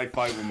would be my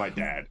fight with my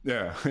dad.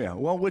 Yeah.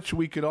 Well, which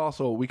we could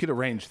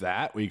arrange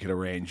that. We could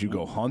arrange you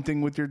go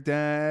hunting with your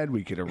dad.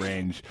 We could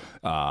arrange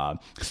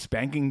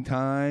spanking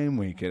time.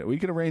 We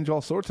could arrange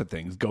all sorts of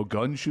things. Go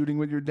gun shooting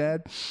with your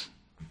dad.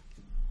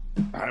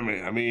 I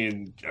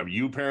mean,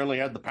 you apparently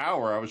had the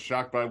power. I was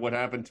shocked by what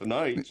happened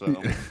tonight. So,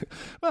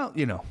 well,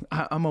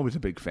 I'm always a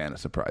big fan of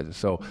surprises.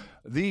 So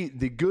the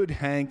good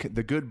Hank,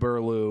 the good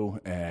Burlew,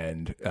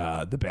 and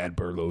the bad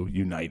Burlew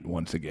unite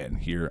once again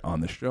here on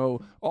the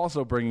show.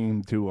 Also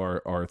bringing to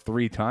our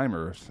 3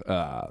 timers,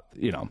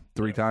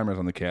 3 timers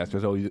on the cast.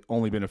 There's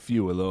only been a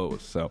few of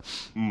those. So,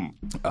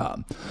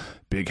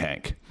 Big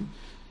Hank.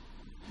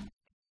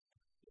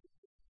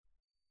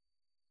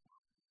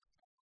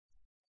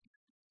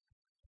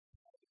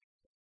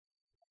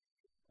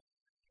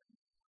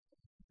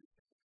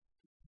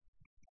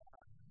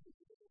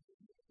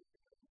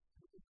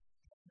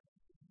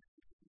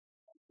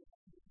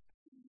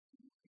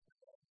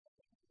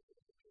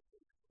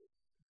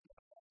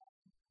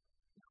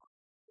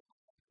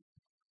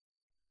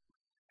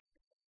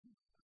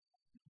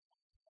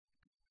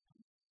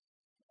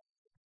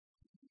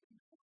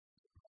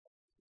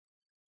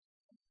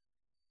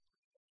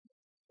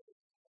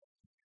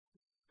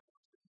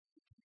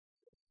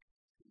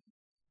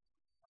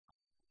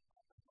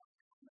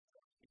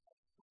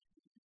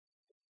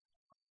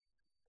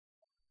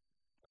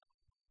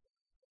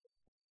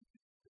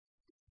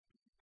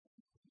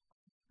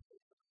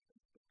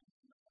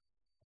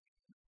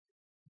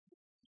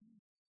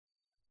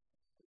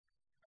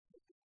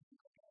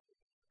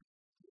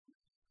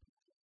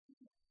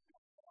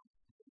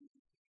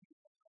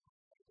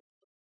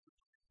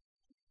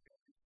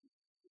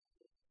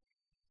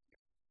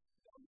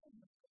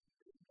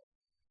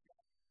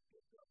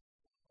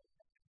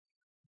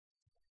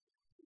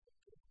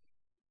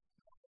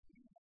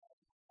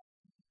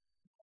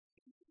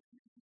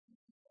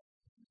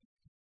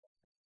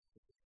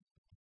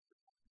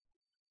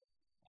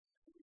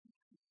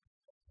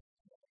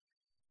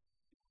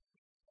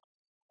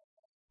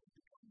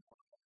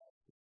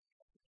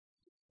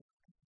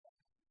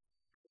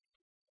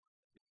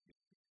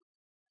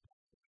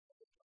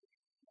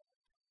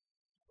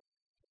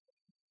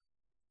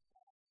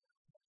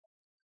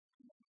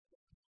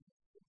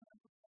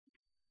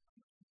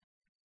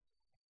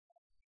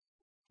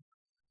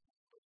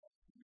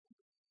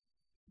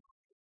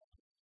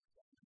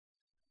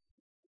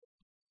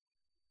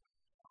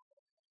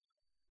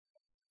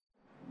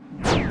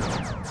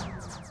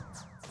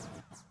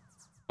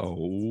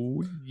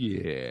 Oh,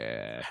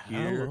 yeah.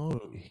 Here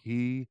Hello.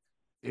 he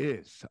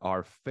is,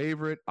 our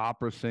favorite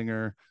opera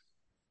singer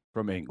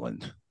from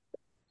England.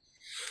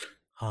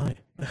 Hi.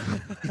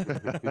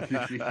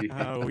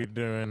 How are we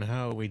doing?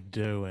 How are we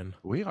doing?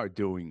 We are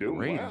doing Doing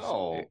great.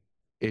 well.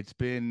 It's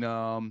been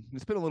a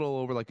little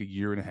over like a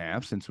year and a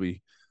half since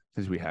we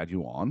had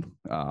you on.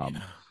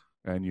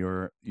 And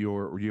your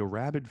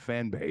rabid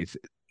fan base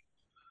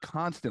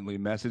constantly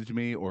messaged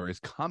me or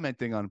is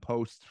commenting on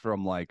posts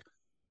from like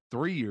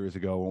 3 years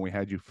ago when we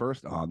had you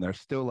first on. They're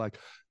still like,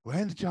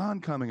 when's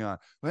John coming on?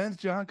 When's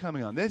John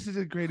coming on? This is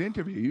a great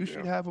interview. You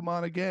should have him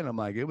on again. I'm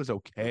like, it was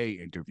okay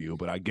interview,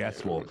 but I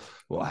guess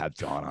we'll have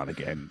John on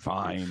again.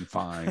 Fine.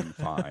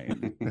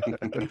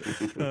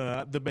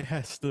 At the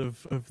behest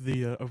of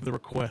the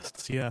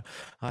requests, yeah.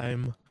 I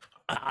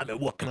know,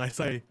 what can I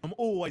say? I'm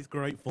always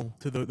grateful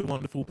to the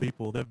wonderful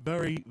people. They're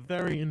very,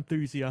 very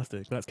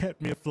enthusiastic. That's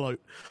kept me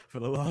afloat for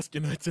the last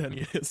 10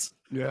 years.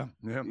 Yeah.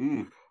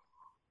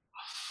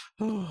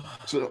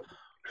 So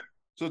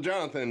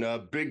Jonathan,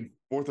 big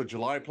 4th of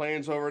July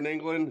plans over in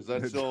England? Is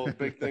that still a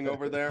big thing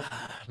over there?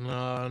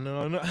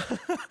 No.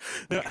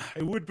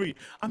 It would be.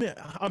 I mean,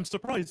 I'm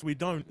surprised we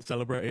don't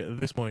celebrate it at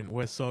this point.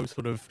 We're so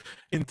sort of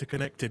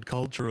interconnected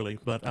culturally.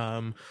 But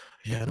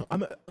yeah,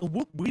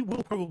 we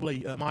will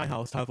probably at my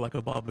house have like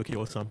a barbecue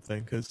or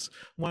something. Because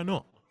why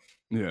not?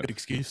 Yeah. Good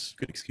excuse.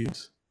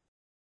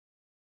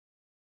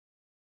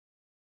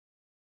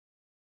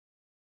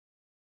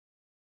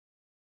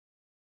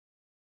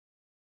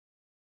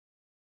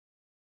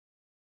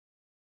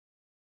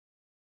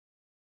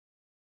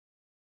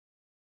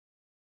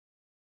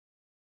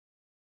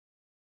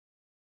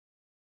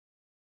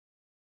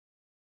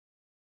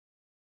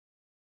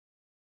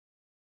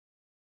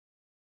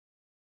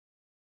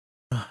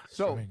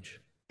 So Strange.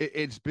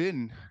 it's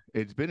been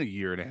a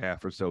year and a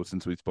half or so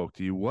since we spoke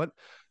to you.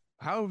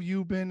 How have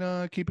you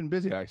been keeping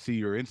busy? I see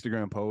your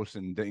Instagram posts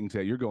and things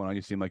that you're going on.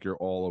 You seem like you're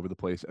all over the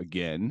place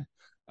again.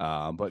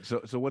 But so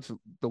what's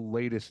the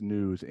latest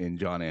news in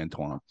John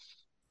Antoine?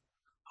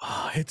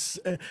 It's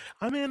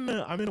I'm in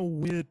a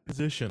weird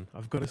position,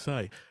 I've got to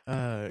say,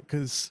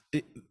 because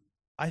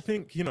I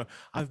think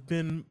I've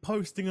been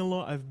posting a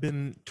lot, I've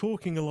been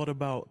talking a lot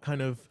about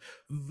kind of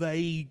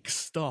vague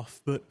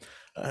stuff, but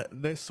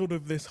there's sort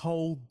of this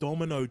whole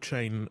domino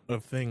chain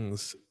of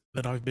things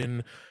that I've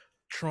been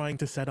trying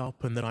to set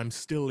up and that I'm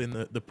still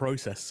in the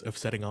process of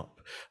setting up.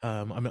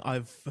 I mean,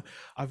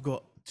 I've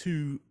got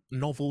 2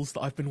 novels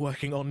that I've been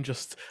working on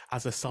just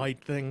as a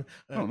side thing.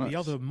 Nice. The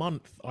other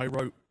month I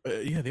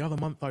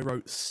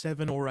wrote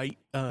 7 or 8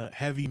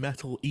 heavy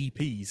metal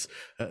EPs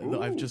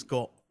that I've just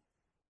got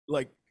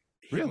like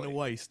hidden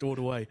away, stored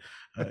away.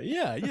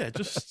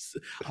 Just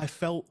I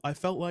felt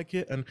like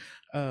it, and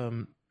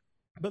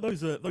but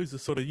those are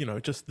sort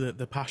of just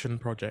the passion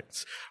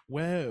projects.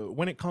 Where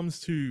when it comes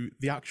to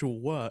the actual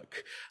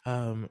work,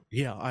 I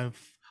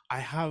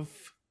have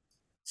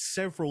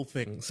several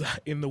things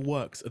in the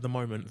works at the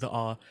moment that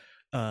are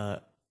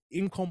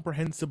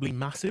incomprehensibly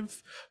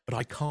massive, but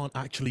I can't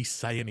actually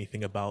say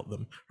anything about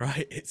them.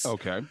 Right? It's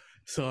Okay.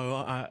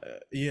 So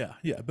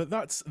but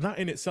that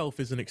in itself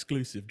is an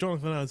exclusive.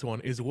 Jonathan Antoine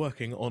is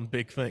working on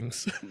big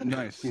things.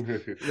 Nice.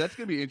 That's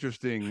gonna be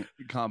interesting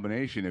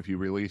combination if you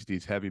release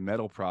these heavy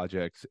metal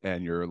projects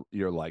and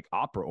your like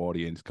opera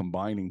audience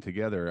combining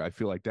together. I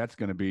feel like that's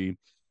gonna be,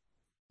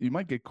 you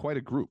might get quite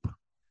a group.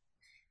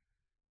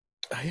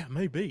 Yeah,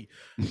 maybe.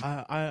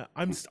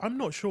 I'm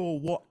not sure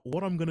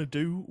what I'm gonna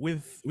do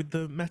with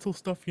the metal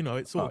stuff.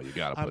 It's all. You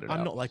gotta put it I'm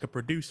out. not like a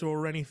producer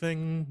or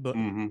anything, but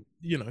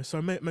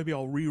so maybe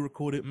I'll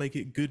re-record it, make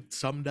it good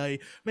someday.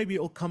 Maybe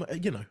it'll come.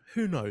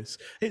 Who knows?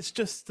 It's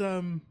just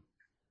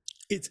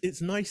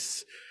it's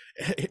nice.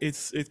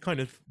 It's kind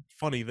of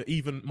funny that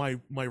even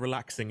my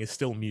relaxing is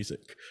still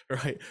music,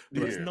 right?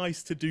 But it's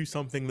nice to do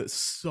something that's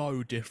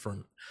so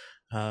different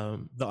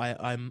that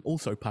I'm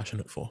also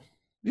passionate for.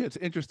 Yeah, it's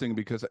interesting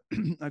because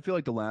I feel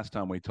like the last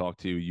time we talked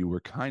to you, you were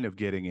kind of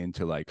getting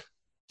into like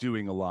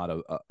doing a lot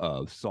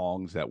of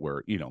songs that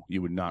were, you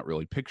would not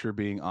really picture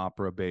being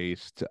opera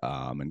based,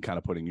 and kind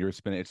of putting your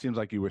spin. It seems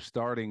like you were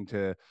starting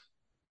to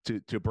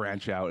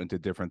branch out into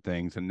different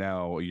things, and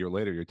now a year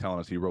later, you're telling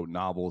us you wrote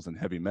novels and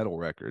heavy metal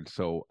records.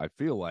 So I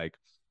feel like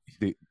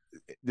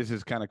this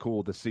is kind of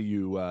cool to see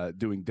you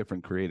doing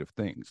different creative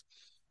things.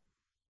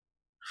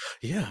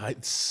 Yeah,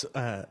 it's.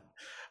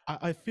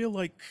 I feel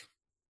like.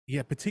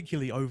 Yeah,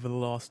 particularly over the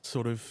last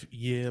sort of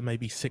year,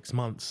 maybe 6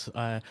 months,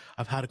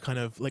 I've had a kind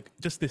of like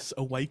just this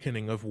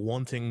awakening of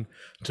wanting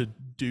to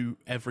do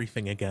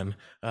everything again.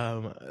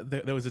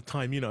 There was a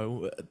time,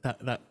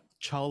 that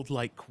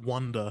childlike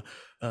wonder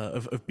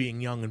of being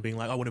young and being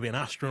like, I want to be an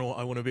astronaut,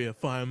 I want to be a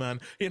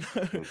fireman.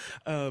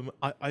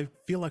 I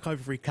feel like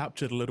I've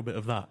recaptured a little bit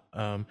of that.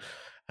 And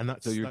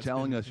that's so you're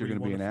telling us you're really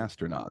going to be an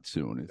astronaut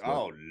soon.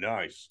 Oh,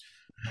 nice.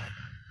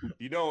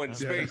 In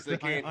space they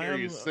can't hear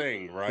you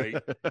sing, right?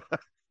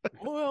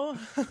 Well,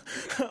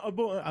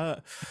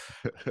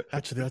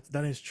 actually,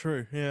 that is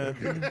true. Yeah,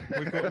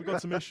 we've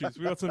got some issues.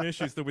 We've got some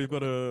issues that we've got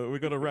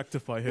to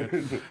rectify here.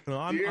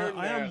 No, Dear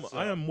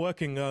I am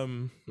working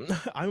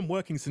I'm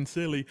working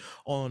sincerely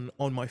on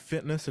my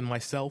fitness and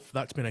myself.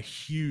 That's been a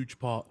huge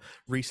part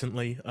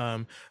recently.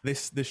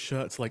 This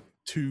shirt's like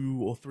 2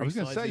 or 3 I was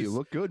gonna sizes say you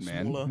look good,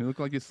 man. smaller. You look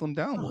like you slimmed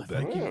down a little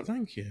bit.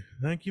 Thank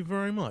you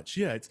very much.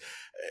 Yeah,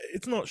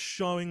 it's not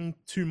showing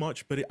too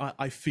much, but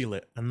I feel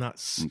it, and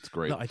that's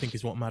great. That I think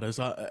is what matters.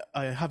 I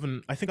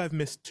think I've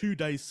missed 2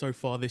 days so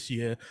far this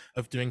year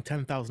of doing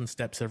 10,000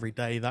 steps every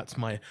day. That's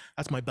my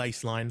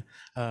baseline,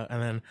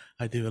 and then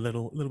I do a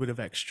little bit of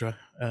extra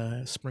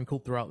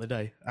sprinkled throughout the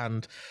day.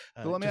 And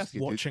so let me ask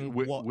you,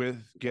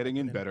 with getting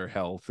in better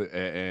health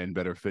and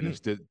better fitness,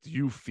 do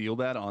you feel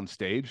that on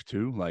stage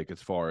too? Like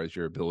as far as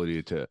your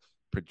ability to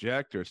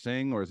project or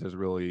sing, or is there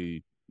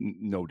really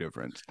no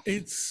difference?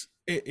 It's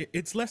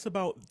less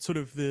about sort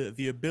of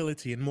the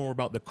ability and more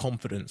about the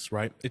confidence,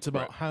 right? It's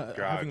about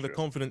having the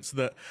confidence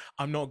that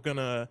I'm not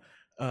gonna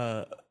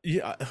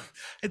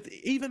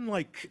even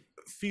like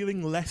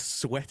feeling less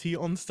sweaty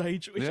on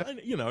stage, which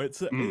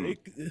it's a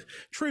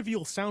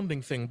trivial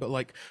sounding thing, but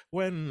like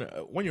when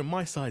you're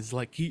my size,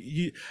 like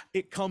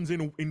it comes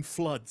in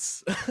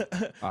floods.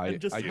 I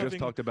just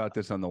talked about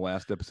this on the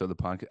last episode of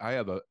the podcast. I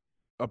have a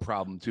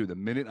problem too. The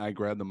minute I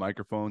grab the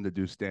microphone to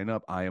do stand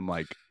up, I am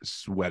like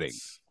sweating,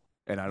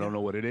 and I don't know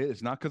what it is.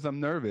 It's not because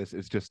I'm nervous.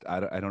 It's just I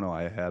don't know.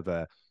 I have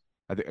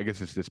I guess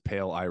it's this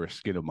pale Irish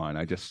skin of mine.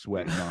 I just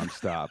sweat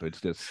nonstop. It's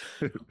just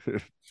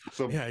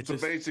so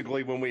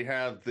basically, when we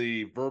have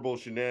the Verbal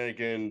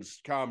Shenanigans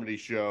comedy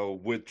show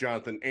with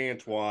Jonthan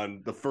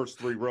Antoine, the first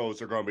 3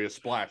 rows are going to be a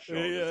splash show.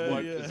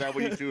 Is that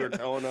what you two are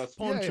telling us?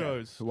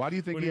 Ponchos. Yeah. Why do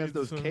you think he has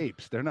those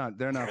capes? They're not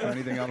for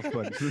anything else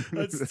but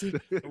that's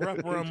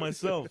wrap around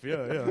myself.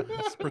 Yeah.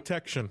 It's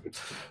protection.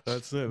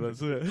 That's it.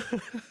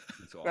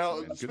 Awesome,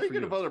 now, man.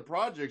 speaking of other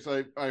projects,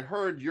 I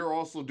heard you're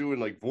also doing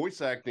like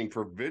voice acting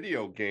for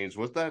video games.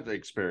 What's that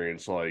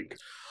experience like?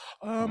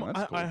 Cool.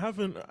 I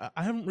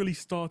haven't really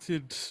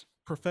started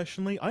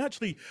professionally.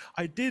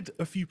 I did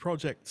a few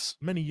projects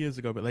many years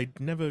ago, but they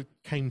never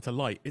came to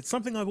light. It's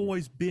something I've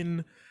always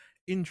been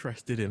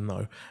interested in,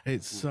 though.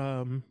 It's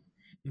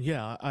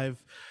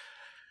I've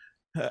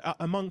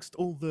amongst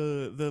all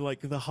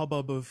the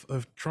hubbub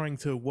of trying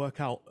to work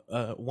out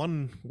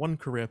one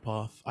career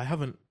path, I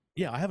haven't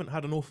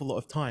had an awful lot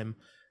of time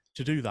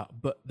to do that.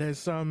 But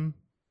there's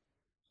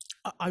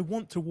I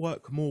want to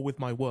work more with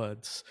my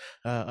words.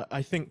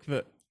 I think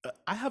that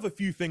I have a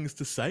few things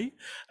to say,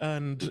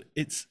 and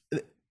it's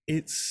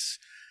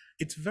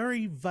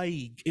very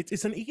vague.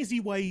 It's an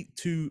easy way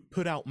to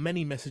put out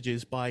many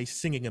messages by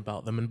singing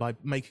about them and by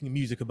making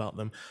music about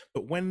them.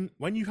 But when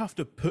you have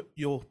to put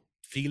your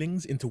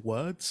feelings into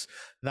words,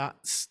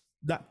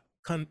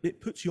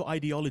 it puts your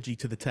ideology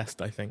to the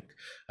test, I think.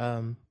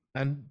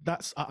 And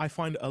I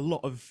find a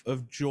lot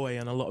of joy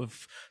and a lot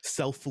of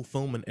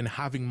self-fulfillment in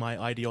having my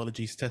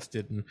ideologies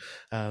tested,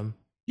 and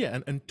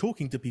and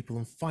talking to people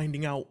and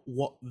finding out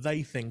what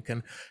they think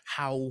and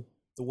how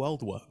the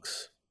world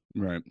works.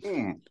 Right.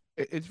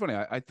 It's funny.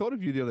 I thought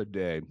of you the other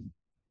day.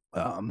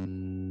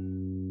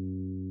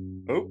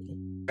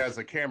 Has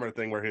a camera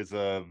thing where his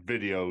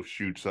video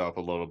shoots up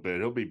a little bit.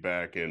 He'll be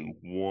back in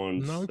one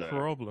No sec.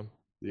 problem.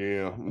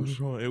 Yeah.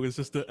 It was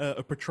just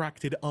a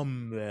protracted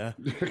there.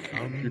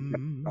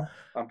 I'm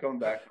coming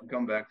back.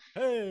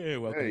 Hey,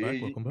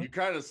 welcome back. You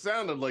kind of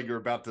sounded like you're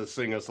about to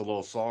sing us a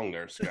little song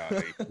there,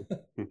 Scotty.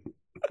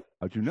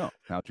 How'd you know?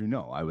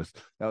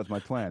 That was my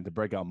plan, to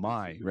break out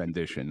my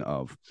rendition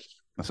of.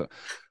 So,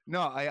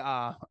 no,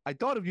 I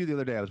thought of you the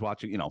other day. I was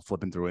watching,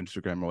 flipping through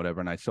Instagram or whatever,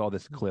 and I saw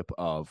this clip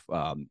of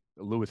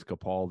Louis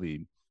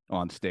Capaldi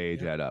on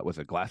stage at was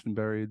it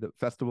Glastonbury the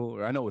festival,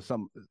 or I know it was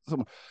some,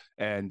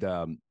 and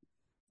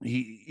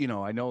he,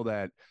 I know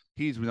that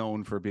he's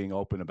known for being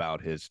open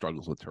about his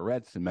struggles with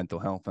Tourette's and mental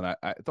health, and I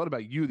thought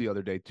about you the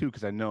other day too,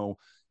 because I know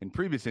in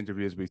previous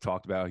interviews we've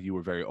talked about you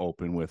were very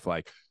open with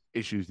like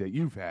issues that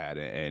you've had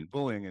and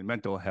bullying and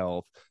mental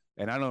health.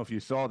 And I don't know if you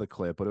saw the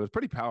clip, but it was a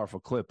pretty powerful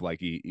clip. Like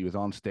he was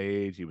on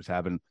stage, he was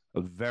having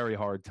a very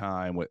hard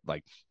time with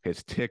like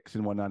his tics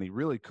and whatnot. He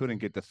really couldn't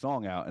get the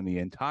song out, and the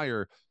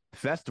entire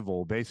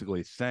festival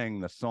basically sang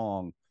the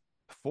song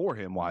for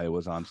him while he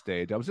was on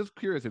stage. I was just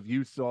curious if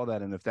you saw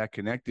that and if that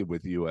connected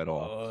with you at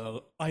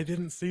all. I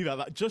didn't see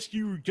that. Just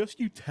you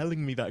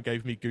telling me that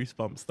gave me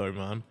goosebumps, though,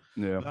 man.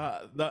 Yeah,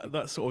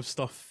 that sort of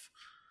stuff.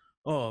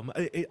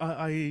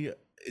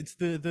 It's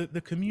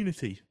the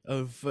community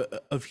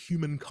of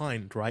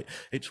humankind, right?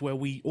 It's where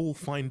we all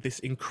find this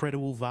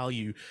incredible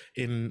value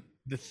in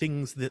the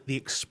things, that the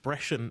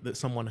expression that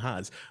someone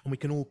has, and we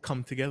can all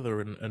come together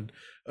and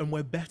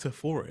we're better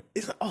for it.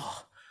 It's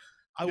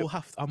I'm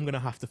gonna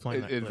have to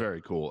find that. It's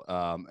very cool.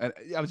 And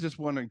I was just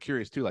wondering,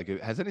 curious too, like,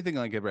 has anything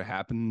like ever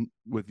happened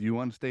with you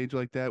on stage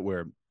like that,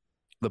 where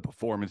the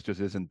performance just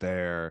isn't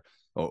there,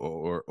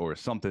 or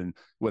something,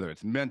 whether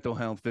it's mental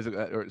health, physical,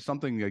 or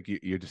something like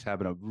you're just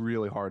having a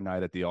really hard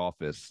night at the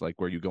office,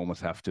 like where you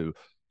almost have to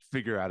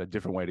figure out a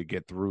different way to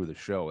get through the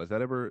show. Has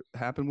that ever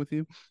happened with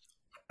you?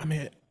 I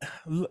mean,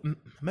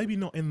 maybe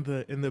not in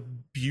the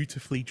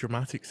beautifully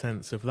dramatic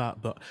sense of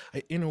that, but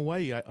in a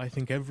way, I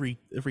think every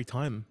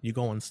time you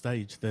go on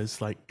stage,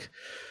 there's like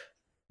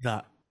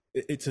that.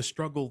 It's a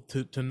struggle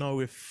to know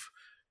if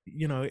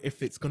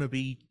if it's going to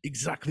be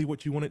exactly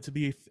what you want it to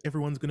be, if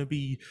everyone's going to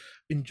be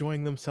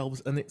enjoying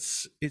themselves, and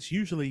it's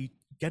usually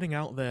getting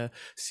out there,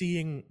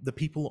 seeing the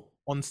people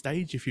on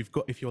stage.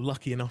 If you're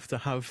lucky enough to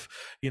have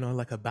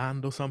like a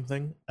band or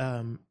something,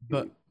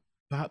 but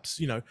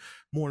perhaps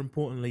more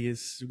importantly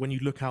is when you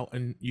look out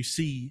and you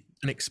see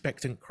an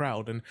expectant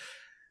crowd, and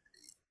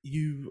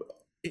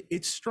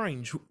it's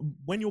strange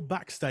when you're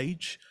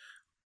backstage.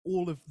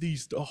 All of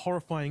these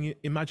horrifying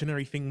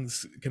imaginary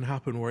things can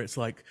happen where it's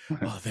like,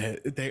 oh,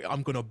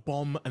 I'm gonna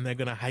bomb and they're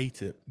gonna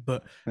hate it,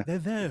 but they're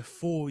there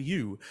for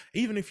you.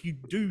 Even if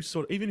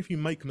you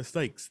make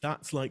mistakes,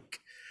 that's like,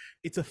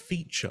 it's a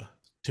feature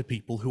to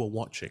people who are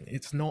watching.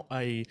 It's not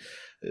a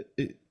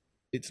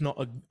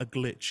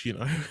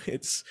glitch,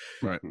 it's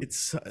right.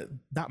 It's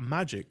that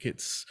magic.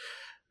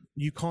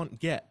 You can't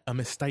get a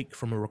mistake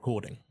from a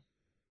recording.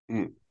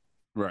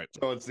 Right.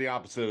 So it's the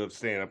opposite of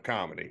stand-up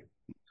comedy.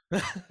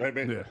 Right,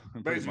 yeah,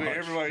 basically,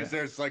 everybody's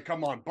there. It's like,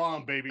 come on,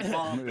 bomb, baby,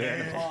 bomb,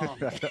 baby, bomb.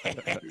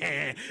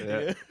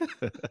 Yeah.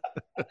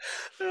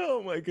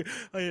 Oh my god!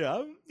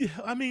 Yeah,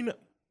 I mean,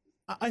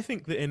 I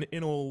think that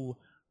in all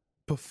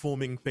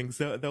performing things,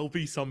 there'll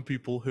be some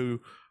people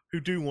who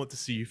do want to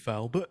see you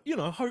fail, but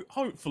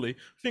hopefully,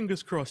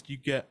 fingers crossed,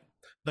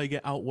 they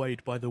get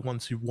outweighed by the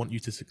ones who want you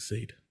to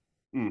succeed.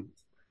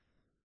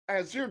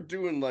 As you're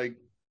doing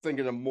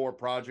thinking of more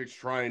projects,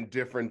 trying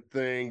different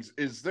things,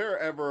 is there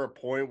ever a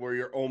point where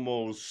you're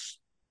almost,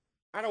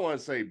 I don't want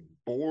to say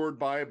bored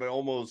by it, but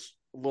almost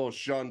a little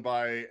shunned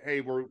by, hey,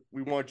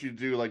 we want you to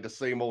do the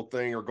same old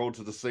thing or go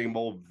to the same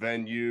old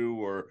venue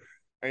or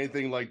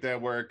anything like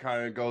that, where it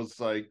kind of goes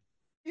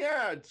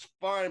yeah, it's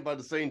fine, but at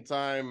the same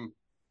time,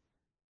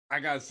 I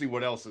got to see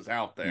what else is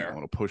out there. I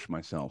want to push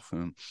myself.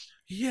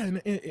 Yeah,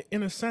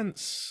 in a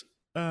sense,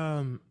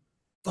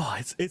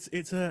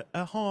 it's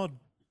a hard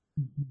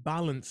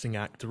balancing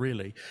act,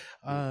 really.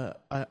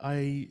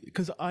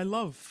 Because I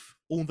love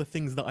all the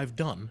things that I've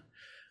done,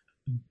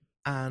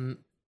 and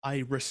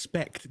I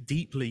respect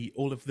deeply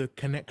all of the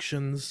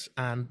connections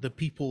and the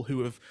people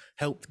who have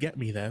helped get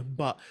me there,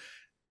 but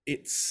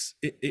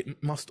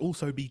it must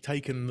also be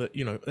taken that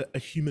a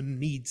human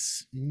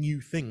needs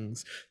new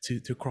things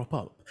to crop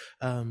up.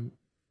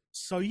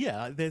 So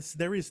yeah,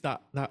 there is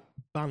that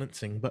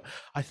balancing, but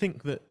I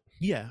think that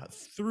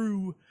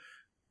through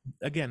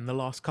again the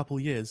last couple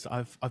of years,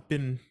 I've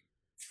been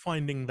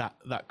finding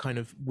that kind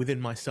of within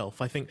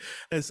myself. I think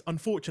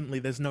unfortunately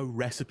there's no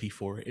recipe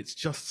for it. It's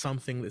just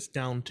something that's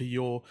down to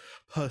your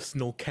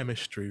personal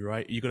chemistry,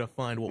 right? You got to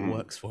find what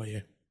works for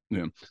you.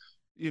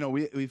 Yeah,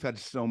 we've had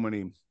so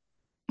many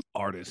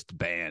artists,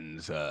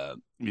 bands,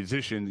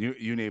 musicians,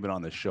 you name it,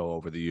 on the show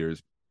over the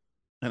years,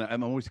 and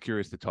I'm always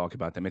curious to talk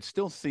about them. It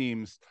still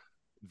seems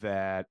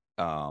that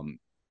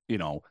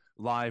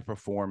live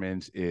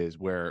performance is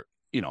where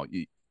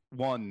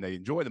one, they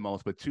enjoy the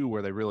most, but two,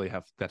 where they really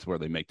that's where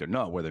they make their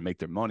where they make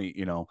their money.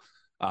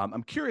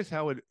 I'm curious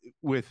how it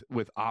with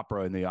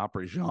opera and the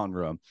opera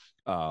genre,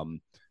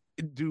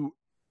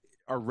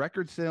 are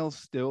record sales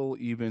still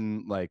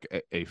even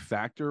a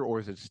factor, or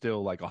is it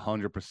still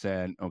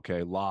 100%?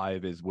 Okay,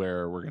 live is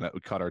where we're gonna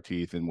cut our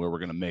teeth and where we're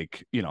gonna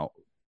make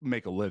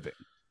a living.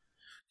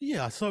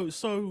 Yeah,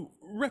 so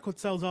record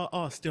sales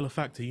are still a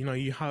factor.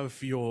 You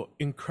have your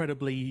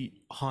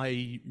incredibly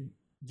high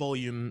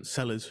volume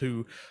sellers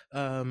who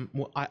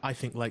I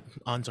think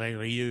Andre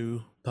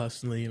Rieu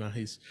personally,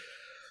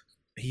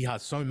 he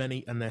has so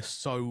many and they're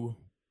so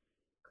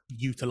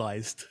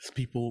utilized.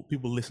 People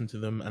listen to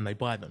them and they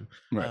buy them,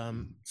 right.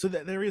 So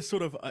that there is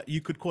sort of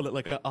you could call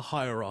it a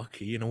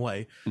hierarchy in a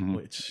way,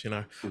 which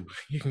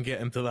you can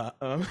get into that,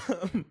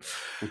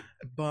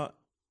 but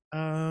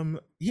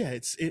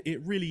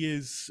it really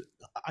is.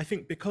 I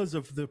think because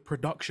of the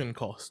production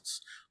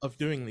costs of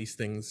doing these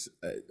things,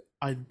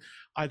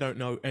 I don't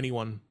know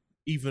anyone,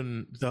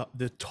 even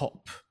the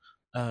top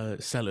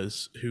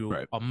sellers, who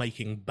are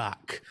making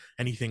back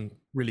anything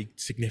really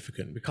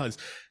significant, because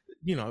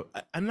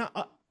and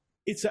that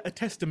it's a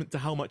testament to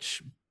how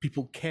much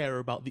people care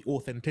about the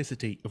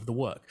authenticity of the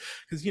work,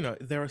 because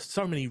there are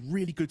so many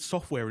really good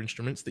software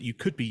instruments that you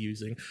could be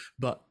using,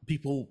 but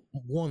people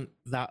want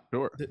that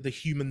the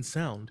human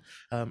sound,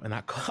 and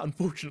that,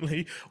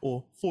 unfortunately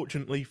or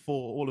fortunately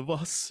for all of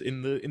us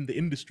in the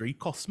industry,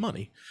 costs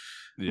money.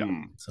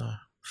 So,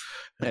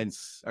 and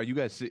are you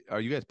guys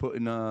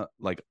putting are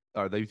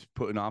they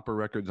putting opera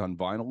records on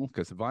vinyl?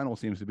 Because the vinyl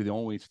seems to be the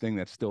only thing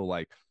that's still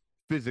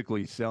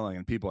physically selling,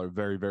 and people are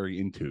very, very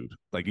into,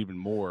 even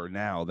more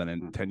now than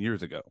in 10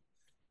 years ago.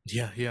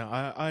 Yeah.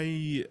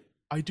 I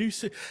do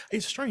see.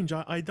 It's strange.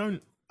 I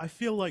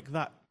feel like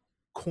that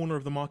corner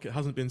of the market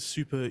hasn't been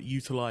super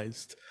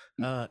utilized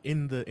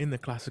in the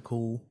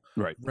classical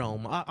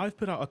realm. I've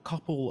put out a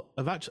couple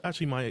of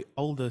actually my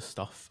older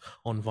stuff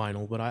on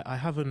vinyl, but I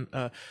haven't.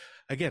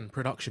 again,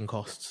 production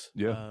costs.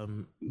 Yeah.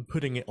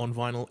 Putting it on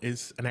vinyl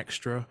is an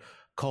extra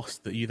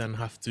cost that you then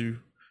have to.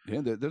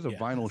 Yeah, there's a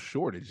vinyl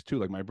shortage too.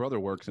 Like my brother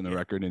works in the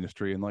record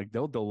industry, and like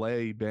they'll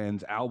delay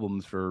bands'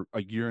 albums for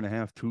a year and a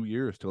half, 2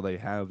 years till they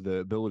have the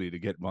ability to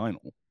get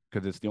vinyl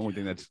because it's the only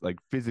thing that's like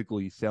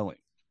physically selling.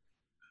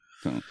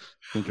 So,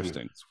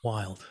 interesting. It's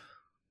wild.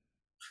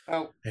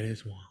 Oh, it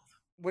is wild.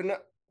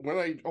 When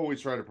I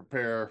always try to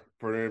prepare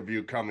for an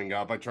interview coming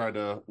up, I try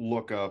to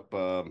look up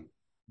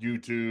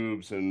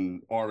YouTubes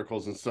and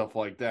articles and stuff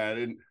like that,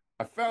 and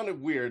I found it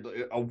weird.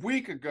 A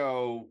week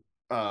ago,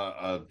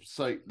 a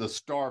site, the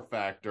Star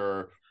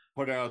Factor,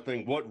 put out a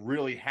thing, what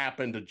really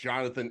happened to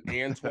Jonathan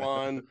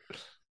Antoine,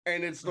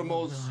 and it's the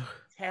most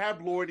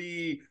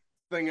tabloidy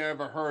thing I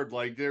ever heard.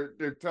 Like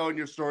they're telling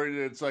your story, and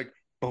it's like,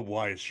 but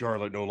why is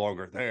Charlotte no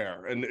longer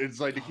there? And it's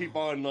like to keep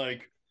on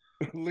like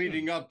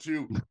leading up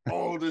to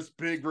this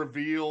big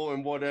reveal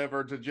and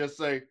whatever, to just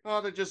say, oh,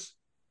 they just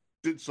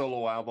did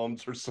solo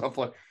albums or stuff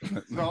like.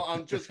 So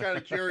I'm just kind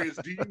of curious,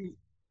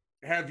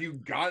 have you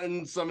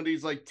gotten some of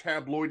these like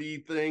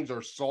tabloidy things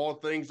or saw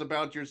things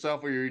about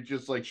yourself where you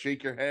just like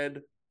shake your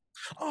head?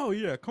 Oh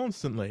yeah,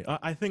 constantly.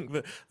 I think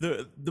that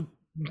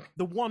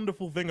the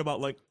wonderful thing about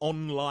like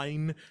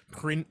online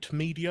print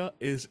media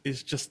is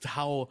just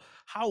how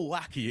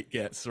wacky it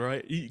gets,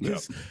 right?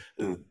 Because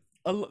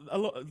a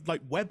lot of,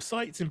 like,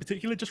 websites in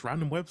particular, just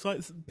random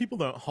websites, people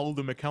don't hold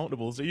them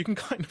accountable, so you can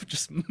kind of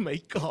just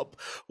make up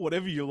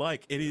whatever you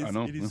like. It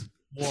is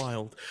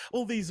wild.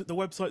 All the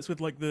websites with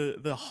like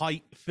the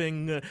height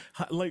thing,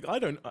 like I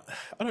don't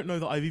know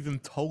that I've even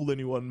told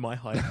anyone my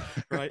height,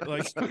 right?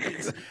 Like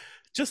it's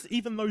just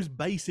even those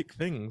basic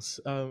things,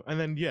 and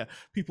then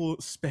people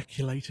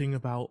speculating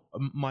about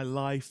my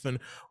life and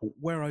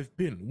where I've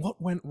been, what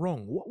went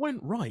wrong, what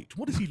went right,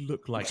 what does he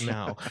look like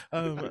now.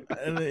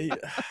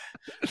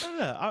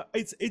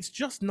 It's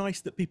just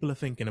nice that people are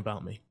thinking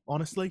about me.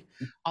 Honestly,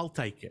 I'll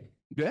take it.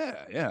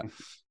 Yeah.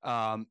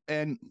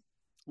 And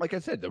like I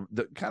said,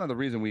 the kind of the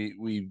reason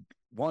we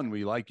one,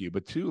 we like you,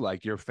 but two,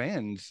 like your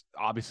fans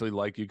obviously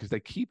like you because they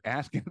keep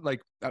asking.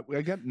 Like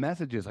I get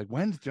messages like,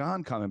 when's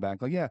John coming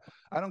back? Like, yeah,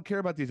 I don't care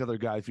about these other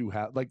guys who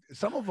have, like,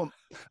 some of them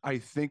I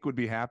think would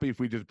be happy if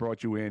we just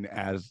brought you in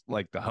as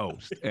like the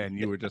host and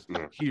you were just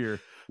here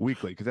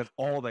weekly, because that's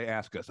all they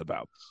ask us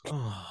about,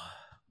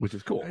 which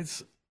is cool.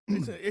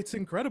 It's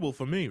incredible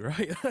for me,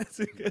 right?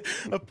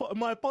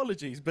 My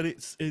apologies, but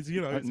it's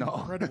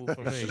incredible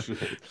for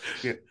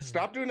me.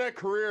 Stop doing that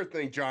career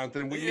thing,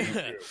 Jonathan. We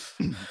need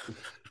you.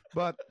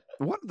 But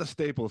one of the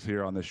staples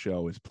here on the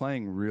show is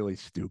playing really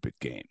stupid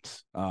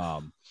games.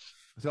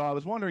 So I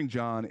was wondering,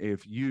 John,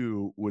 if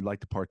you would like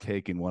to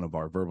partake in one of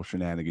our Verbal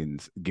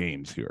Shenanigans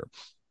games here.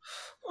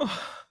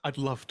 I'd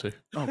love to.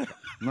 Okay.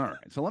 All right.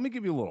 So let me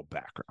give you a little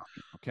background,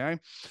 okay?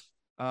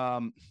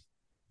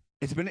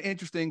 It's been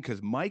interesting because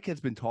Mike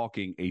has been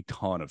talking a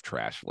ton of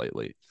trash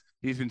lately.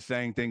 He's been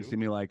saying things to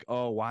me like,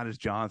 oh, why does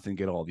Jonathan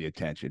get all the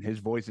attention? His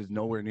voice is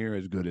nowhere near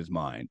as good as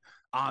mine.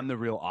 I'm the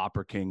real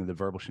opera king of the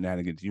Verbal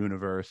Shenanigans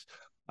universe.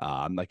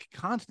 I'm like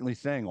constantly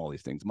saying all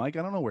these things. Mike,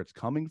 I don't know where it's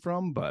coming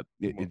from, but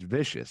it's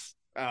vicious.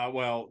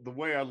 Well, the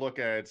way I look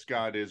at it,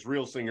 Scott, is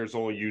real singers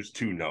only use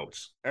 2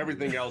 notes.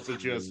 Everything else is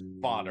just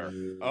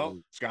fodder.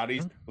 Oh,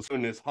 Scotty's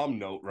listening to this hum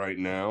note right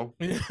now.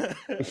 He's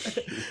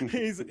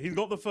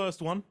got the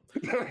first one.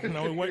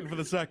 Now we're waiting for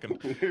the second.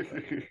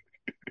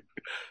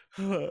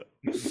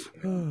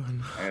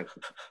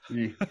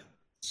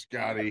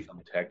 Scotty,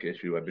 some tech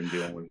issue I've been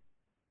dealing with.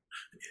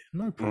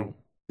 No problem.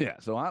 Yeah,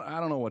 so I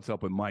don't know what's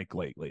up with Mike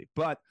lately,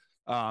 but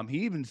he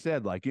even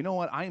said, like, you know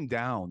what, I'm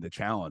down to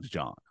challenge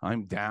John.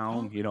 I'm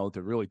down,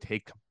 to really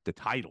take the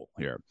title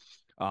here.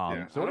 So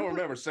I don't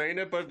remember saying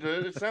it, but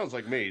it sounds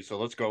like me, so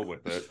let's go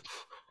with it.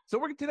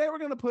 So today we're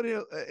going to put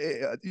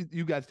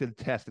you guys to the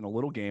test in a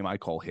little game I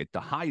call Hit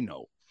the High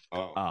Note.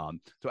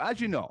 So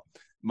as you know,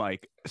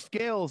 Mike,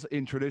 scales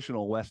in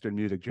traditional Western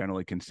music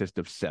generally consist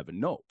of 7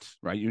 notes,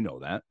 right? You know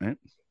that, right?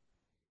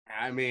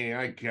 I mean,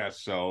 I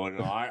guess so.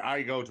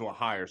 I go to a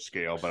higher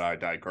scale, but I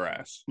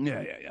digress.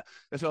 Yeah.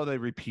 That's how they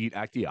repeat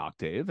at the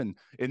octave. And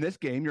in this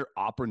game, your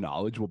opera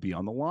knowledge will be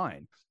on the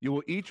line. You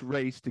will each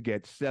race to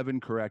get 7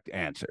 correct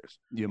answers.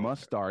 You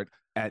must start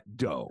at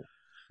do,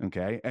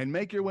 okay? And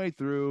make your way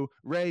through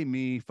re,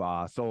 mi,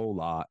 fa, sol,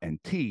 la, and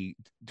ti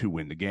to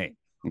win the game,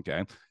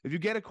 okay? If you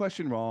get a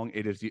question wrong,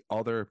 it is the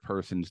other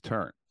person's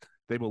turn.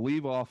 They will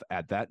leave off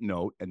at that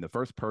note, and the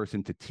first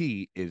person to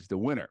ti is the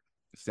winner.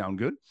 Sound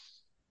good?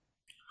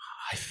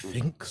 I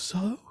think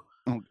so.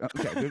 Oh,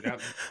 okay.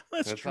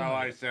 That's how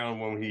I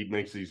sound when he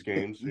makes these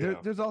games.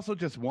 There's also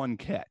just one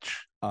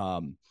catch.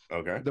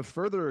 Okay. The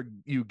further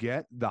you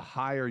get, the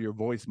higher your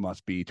voice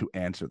must be to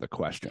answer the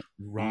question.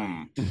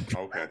 Right.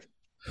 Okay.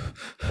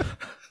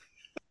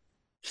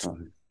 So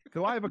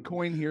I have a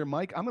coin here,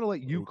 Mike. I'm going to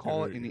let you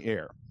call it in the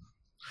air.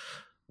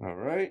 All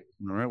right.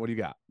 What do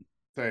you got?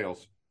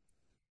 Tails.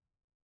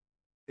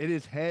 It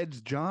is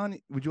heads. John,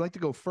 would you like to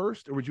go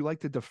first, or would you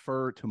like to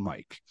defer to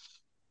Mike?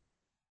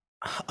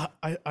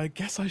 I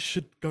guess I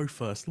should go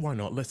first. Why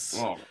not? Let's,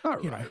 All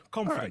right.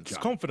 confidence,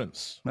 John.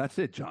 confidence. That's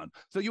it, John.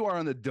 So you are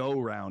on the dough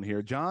round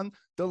here. John,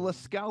 the La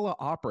Scala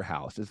Opera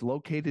House is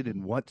located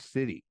in what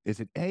city?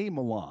 Is it A,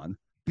 Milan,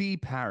 B,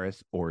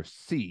 Paris, or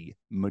C,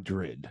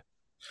 Madrid?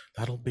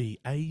 That'll be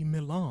A,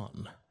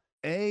 Milan.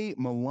 A,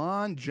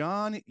 Milan.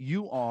 John,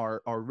 you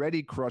are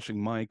already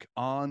crushing Mike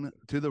on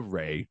to the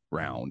Ray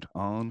round.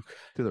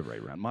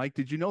 Mike,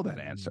 did you know that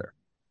answer?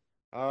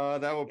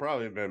 That would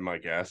probably have been my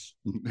guess.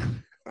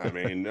 I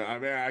mean,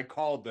 I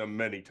called them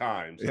many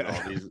times. You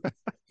know,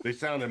 they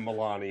sounded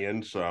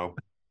Milanian, so.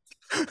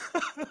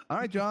 All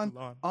right, John,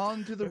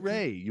 on to the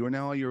Ray. You are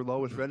now at your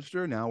lowest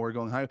register. Now we're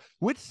going higher.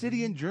 Which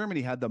city in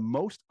Germany had the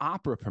most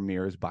opera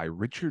premieres by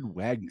Richard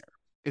Wagner?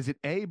 Is it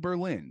A,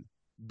 Berlin,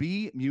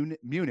 B,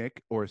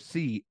 Munich, or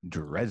C,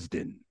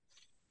 Dresden?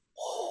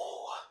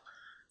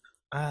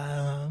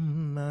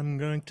 I'm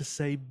going to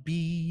say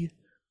B,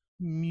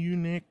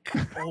 Munich.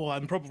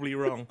 I'm probably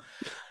wrong.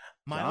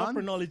 My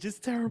opera knowledge is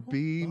terrible.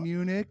 B,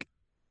 Munich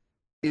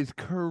is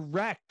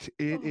correct.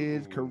 It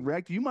is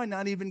correct. You might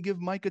not even give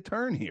Mike a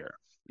turn here.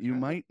 You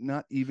might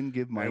not even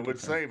give Mike a turn. It would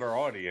save our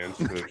audience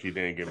if you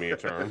didn't give me a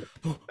turn.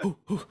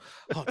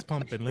 Heart's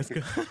pumping. Let's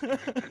go.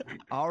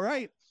 All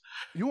right.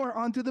 You are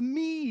on to the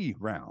me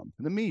round.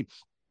 The me.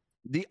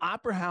 The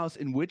opera house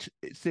in which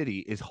city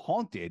is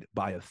haunted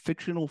by a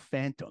fictional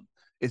phantom?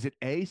 Is it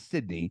A,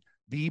 Sydney,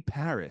 B,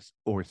 Paris,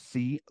 or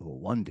C,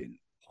 London?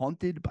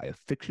 Haunted by a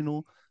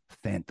fictional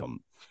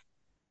phantom.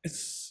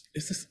 Is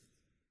this?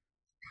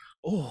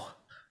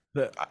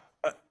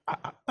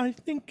 I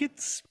think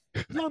it's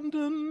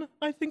London.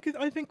 I think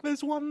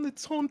there's one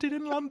that's haunted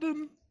in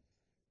London.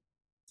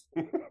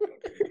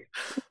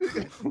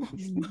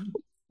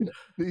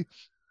 The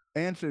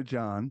answer,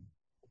 John,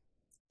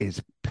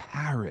 is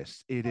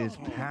Paris. It is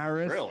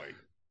Paris. Really?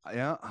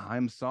 Yeah,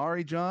 I'm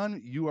sorry, John.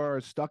 You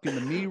are stuck in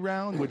the me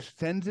round, which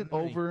sends it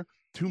over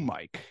to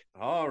Mike.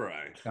 All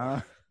right.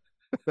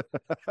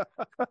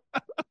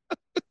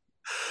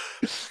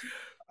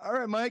 All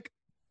right, Mike.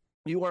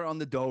 You are on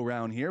the dough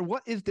round here.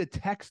 What is the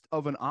text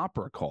of an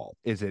opera called?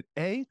 Is it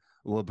A,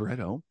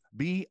 libretto,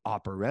 B,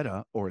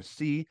 operetta, or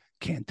C,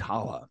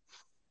 cantata?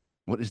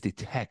 What is the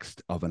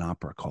text of an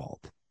opera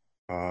called?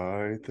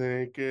 I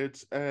think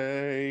it's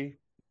A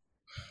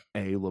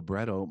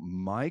libretto.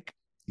 Mike,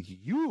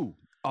 you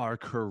are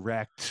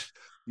correct.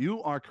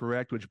 You are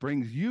correct, which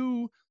brings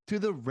you to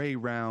the Ray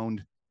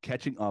round,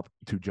 catching up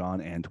to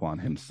John Antoine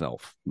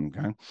himself.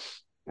 Okay.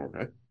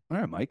 Okay. All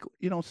right, Mike.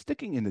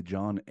 Sticking in the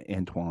John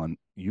Antoine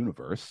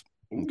universe.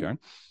 Okay.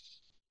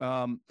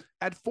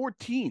 At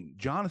 14,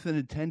 Jonathan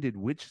attended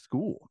which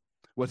school?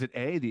 Was it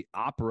A, the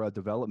Opera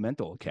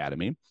Developmental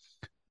Academy,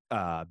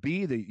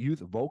 B, the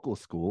Youth Vocal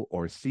School,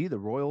 or C, the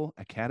Royal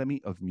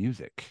Academy of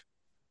Music?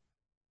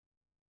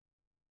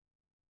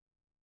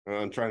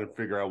 I'm trying to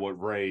figure out what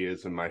Ray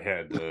is in my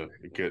head to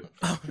get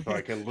so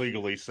I can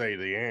legally say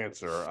the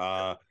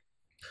answer.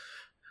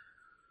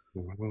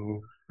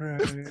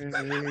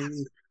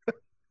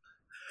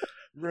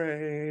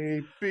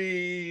 Ray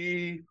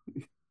B,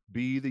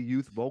 the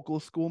Youth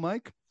Vocal School,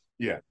 Mike?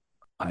 Yeah.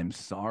 I'm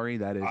sorry,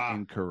 that is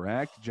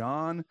incorrect.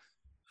 John,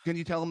 can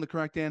you tell him the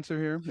correct answer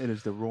here? It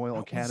is the Royal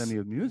Academy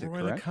of Music,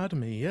 Royal correct?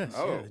 Academy, yes.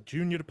 Oh. Yeah,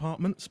 junior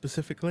department,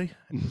 specifically.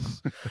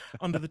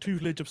 Under the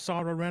tutelage of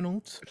Sarah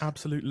Reynolds,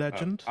 absolute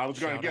legend. I was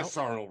going to guess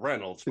Sarah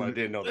Reynolds, but I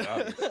didn't know the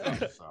other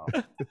stuff. So.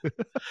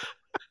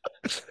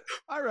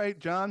 All right,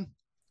 John.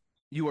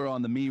 You are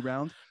on the me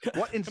round.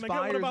 What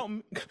inspired?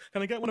 Can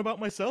I get one about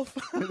myself?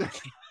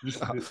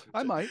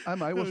 I might.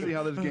 We'll see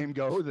how this game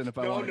goes, and if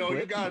I want to quit.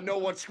 You gotta know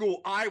what school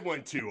I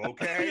went to,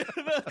 okay?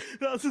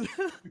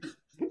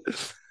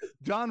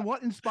 John,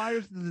 what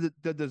inspires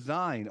the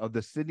design of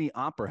the Sydney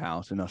Opera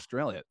House in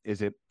Australia?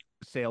 Is it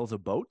sails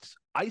of boats,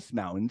 ice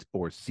mountains,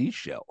 or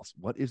seashells?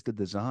 What is the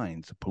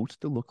design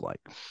supposed to look like?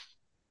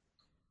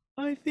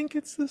 I think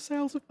it's the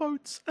sails of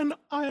boats, and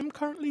I am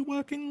currently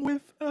working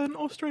with an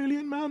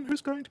Australian man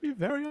who's going to be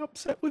very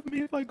upset with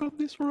me if I got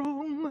this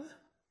wrong.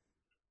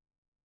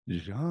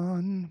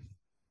 John,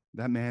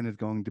 that man is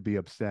going to be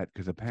upset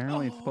because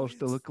apparently it's supposed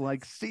to look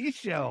like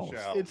seashells.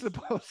 It's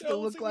supposed to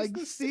look like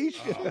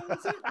seashells.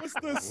 It was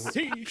the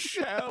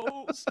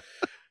seashells.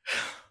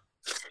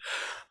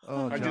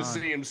 Oh, I just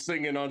see him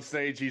singing on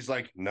stage. He's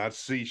like, not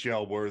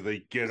seashell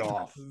worthy. Get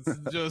off.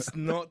 Just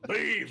not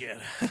leave.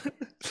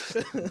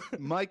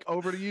 Mike,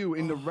 over to you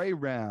in the Ray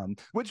round.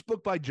 Which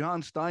book by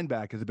John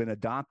Steinbeck has been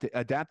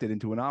adapted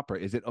into an opera?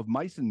 Is it Of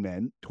Mice and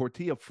Men,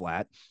 Tortilla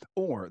Flat,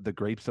 or The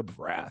Grapes of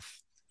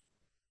Wrath?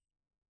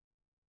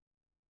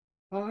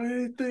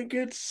 I think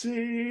it's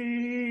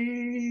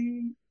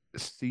C.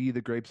 C,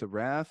 The Grapes of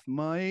Wrath,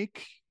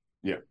 Mike?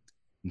 Yeah.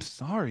 I'm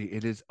sorry.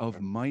 It is Of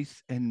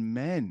Mice and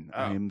Men.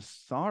 I am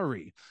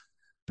sorry.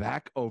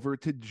 Back over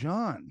to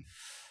John.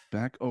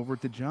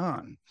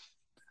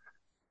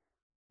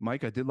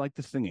 Mike, I did like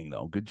the singing,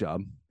 though. Good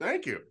job.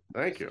 Thank you.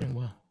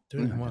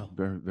 Doing well.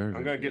 Very, very.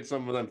 I'm going to get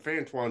some of them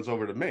Fantoines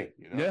over to me.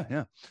 You know?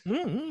 Yeah.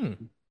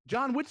 Mm-hmm.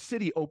 John, which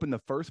city opened the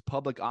first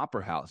public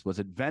opera house? Was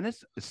it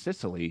Venice,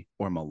 Sicily,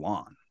 or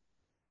Milan?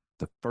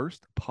 the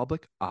first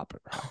public opera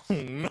house? Oh,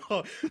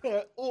 no,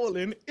 they're all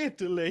in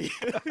Italy.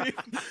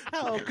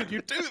 How could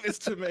you do this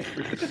to me?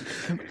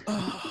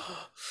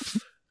 Oh,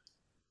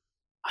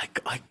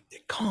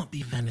 it can't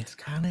be Venice,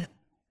 can it?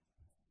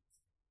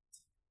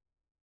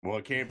 Well,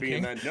 it can't be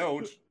in that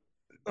note.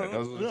 That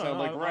doesn't sound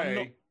like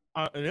Ray.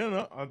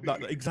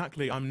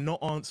 Exactly. I'm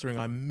not answering.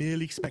 I'm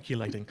merely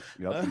speculating.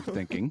 Yep, he's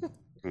thinking.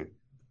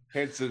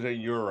 Hence it in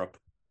Europe.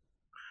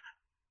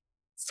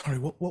 Sorry,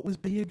 what was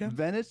B again?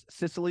 Venice,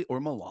 Sicily,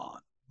 or Milan?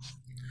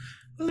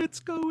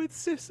 Let's go with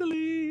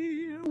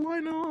Sicily. Why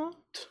not?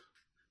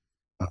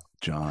 Oh,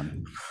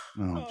 John.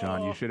 Oh,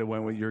 John, you should have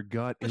went with your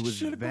gut. It was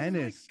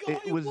Venice.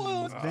 It was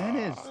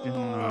Venice.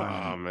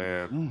 Oh,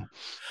 man.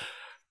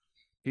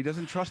 He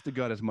doesn't trust the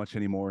gut as much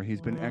anymore.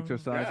 He's been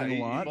exercising a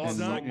lot. He lost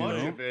so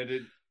much of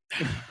it.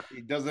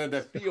 He doesn't have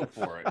that feel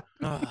for it.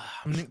 I'm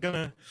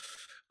gonna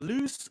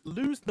lose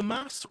the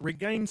mass,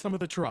 regain some of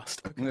the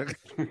trust.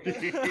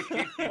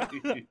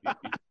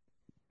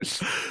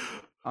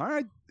 All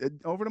right,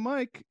 over to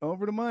Mike.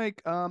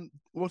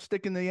 We'll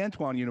stick in the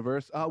Antoine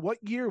universe. What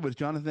year was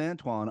Jonathan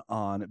Antoine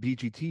on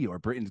BGT or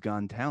Britain's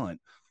Got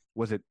Talent?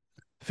 Was it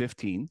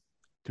 15,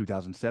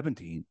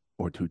 2017,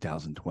 or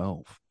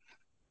 2012?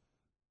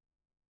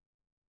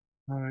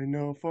 I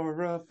know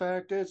for a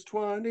fact it's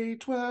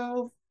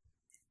 2012.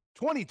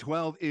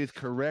 2012 is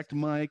correct,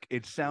 Mike.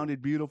 It sounded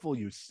beautiful.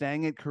 You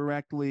sang it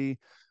correctly.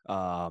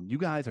 You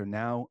guys are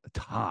now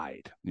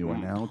tied.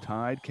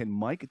 Can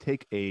Mike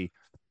take a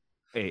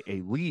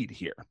lead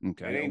here?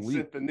 Okay. It ain't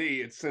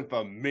symphony, it's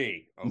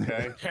symphony.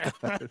 Okay.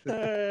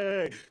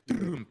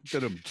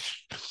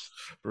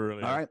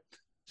 Brilliant. All right.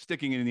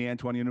 Sticking in the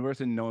Antoine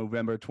universe, in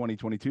November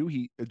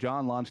 2022,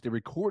 John launched a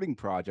recording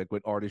project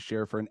with artist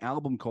Cher for an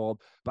album called,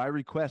 by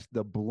request,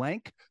 The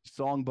Blank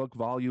Songbook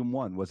Volume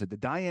 1. Was it the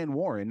Diane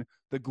Warren,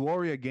 the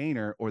Gloria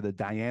Gaynor, or the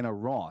Diana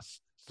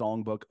Ross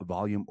Songbook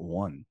Volume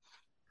 1?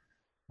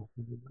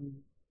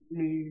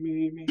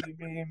 Me,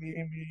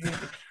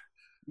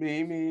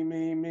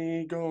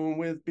 going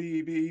with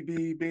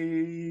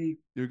B.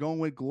 You're going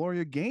with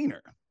Gloria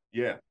Gaynor.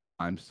 Yeah.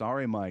 I'm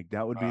sorry, Mike.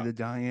 That would be the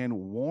Diane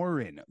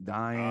Warren.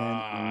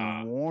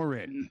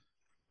 Warren.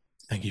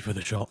 Thank you for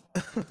the shot.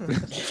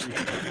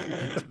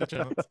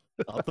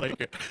 I'll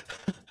take it.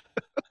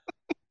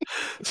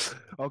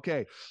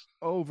 Okay,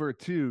 over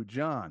to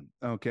John.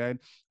 Okay.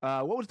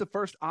 What was the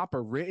first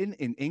opera written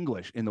in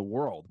English in the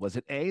world? Was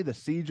it A, The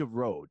Siege of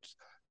Rhodes,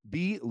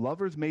 B,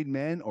 Lovers Made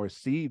Men, or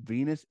C,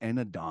 Venus and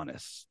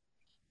Adonis?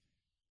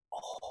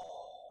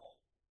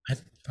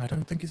 I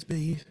don't think it's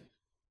B.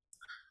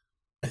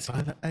 It's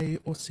either A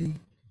or C,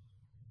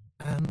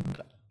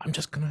 and I'm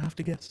just gonna have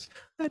to guess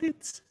that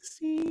it's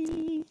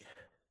C.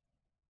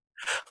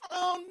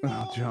 Oh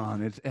no,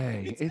 John, it's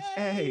A. It's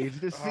A. It's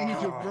The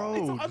Siege of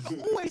Rhodes.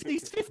 I'm always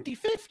these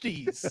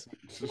 50-50s.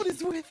 What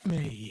is with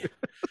me?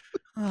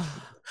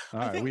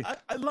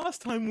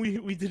 Last time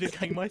we did a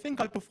game, I think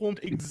I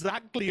performed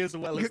exactly as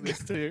well as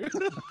this too.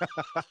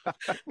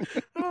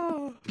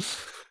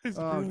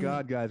 Oh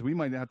God, guys, we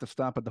might have to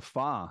stop at the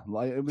fa.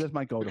 This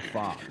might go to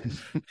fa.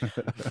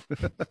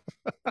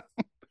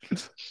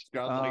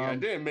 I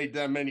didn't make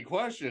that many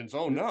questions.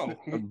 Oh no!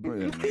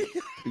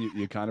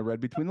 You kind of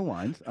read between the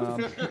lines.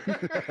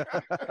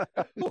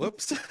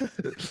 Whoops.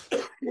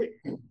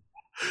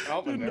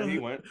 Oh, and there he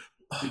went.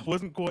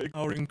 Wasn't quite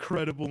our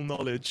incredible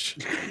knowledge.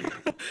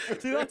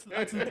 See, I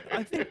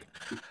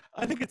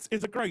think it's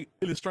a great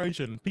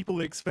illustration.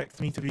 People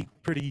expect me to be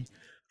pretty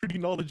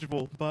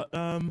knowledgeable, but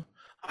I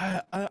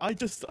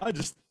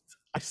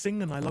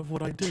sing and I love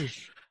what I do.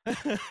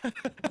 I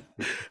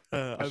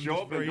show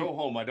up and go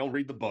home. I don't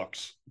read the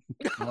books.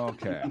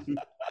 Okay.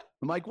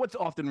 Mike, what's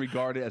often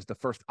regarded as the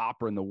first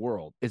opera in the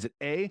world? Is it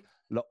A,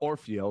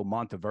 L'Orfeo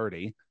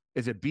Monteverdi?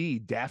 Is it B,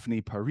 Daphne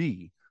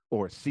Paris?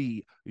 Or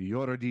C,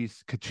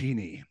 Eurydice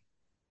Caccini?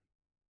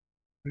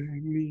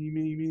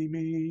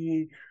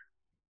 Me.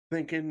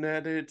 Thinking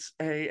that it's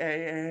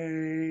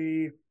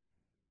A.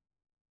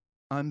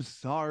 I'm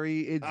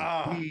sorry, it's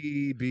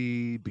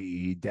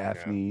B,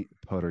 Daphne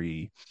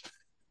Paris.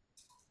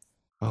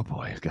 Oh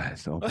boy,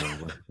 guys! Oh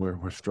boy,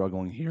 we're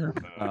struggling here.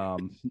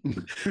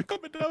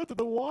 Coming down to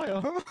the wire,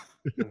 huh?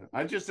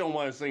 I just don't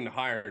want to sing the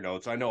higher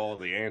notes. I know all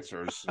the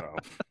answers. So.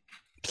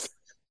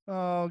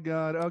 Oh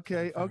God.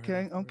 Okay.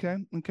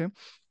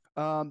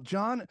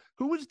 John,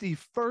 who was the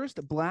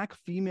first Black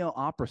female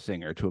opera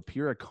singer to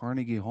appear at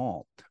Carnegie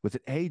Hall? Was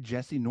it A,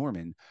 Jessie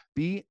Norman,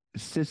 B,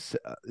 Cissy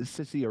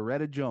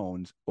Aretta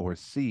Jones, or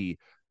C,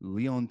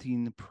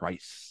 Leontine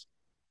Price?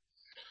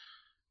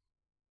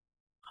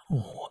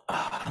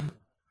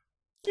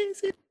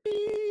 Is it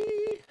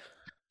B?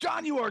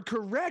 John, you are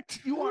correct.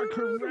 You are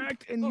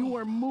correct, and you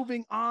are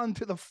moving on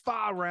to the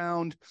fa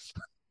round.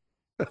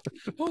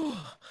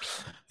 Oh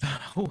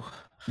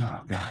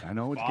God! I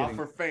know it's getting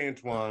for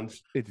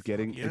Fantwans. It's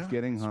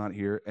getting hot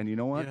here, and you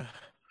know what? Yeah.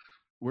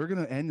 We're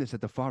gonna end this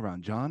at the fa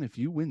round, John. If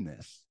you win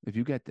this, if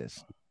you get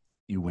this,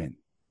 you win.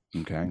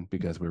 Okay,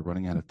 because we're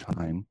running out of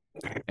time,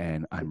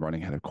 and I'm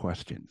running out of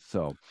questions.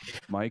 So,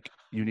 Mike,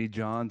 you need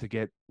John to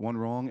get one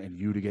wrong and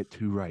you to get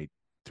two right.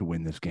 to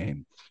win this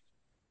game.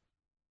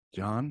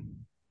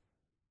 John,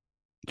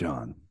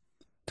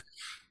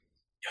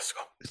 Yes,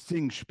 go.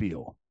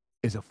 Singspiel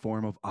is a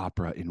form of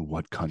opera in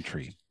what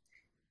country?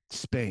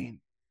 Spain,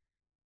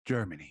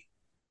 Germany,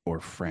 or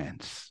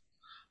France?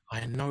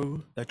 I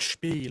know that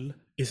Spiel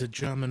is a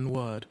German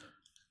word.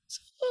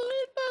 So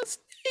it must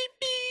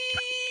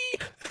be.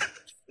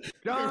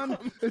 John,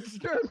 it's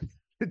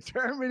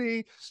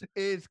Germany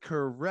is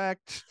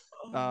correct.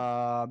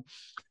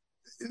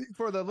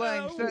 For the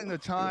length and the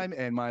time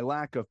and my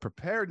lack of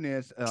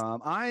preparedness,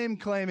 I am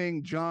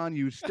claiming, John,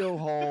 you still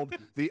hold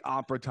the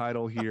opera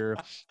title here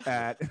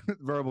at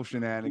Verbal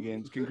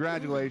Shenanigans.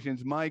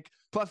 Congratulations, Mike.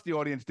 Plus, the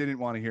audience didn't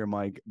want to hear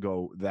Mike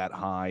go that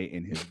high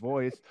in his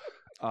voice.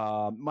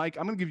 Mike,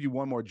 I'm going to give you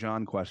one more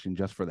John question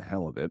just for the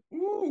hell of it.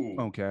 Ooh.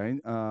 Okay.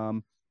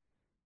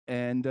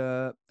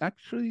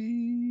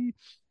 Actually,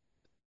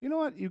 you know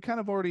what? You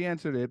kind of already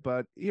answered it,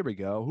 but here we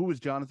go. Who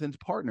was Jonathan's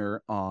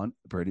partner on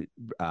Britain's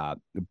Got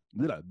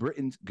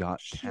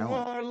Talent?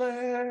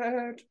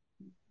 Charlotte.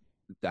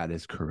 That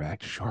is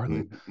correct,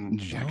 Charlotte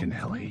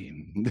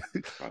Giaconelli.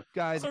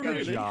 Guys,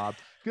 good job.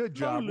 Good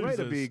job. Way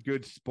to be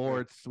good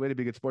sports. Way to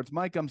be good sports.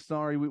 Mike, I'm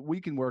sorry. We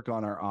can work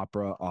on our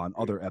opera on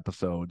other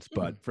episodes,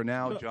 but for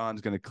now, John's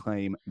going to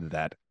claim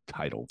that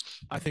title.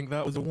 I think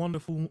that was a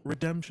wonderful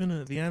redemption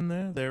at the end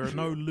there. There are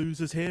no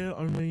losers here,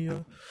 only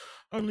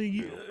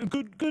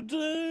good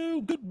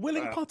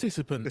willing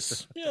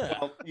participants. Yeah.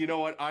 Well, you know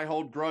what? I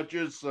hold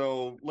grudges,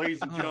 so ladies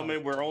and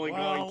gentlemen, we're only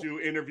going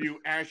to interview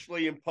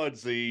Ashley and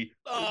Pudsey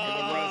for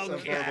the rest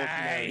of Verbal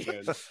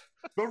Shenanigans.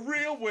 The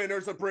real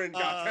winners of Britain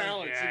Got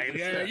Talent.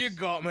 Yeah, you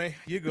got me.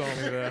 You got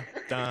me there.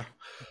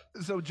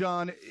 So,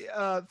 John,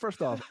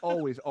 first off,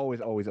 always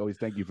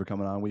thank you for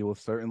coming on. We will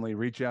certainly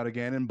reach out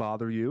again and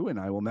bother you, and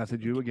I will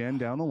message you again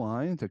down the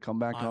line to come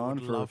back on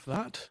for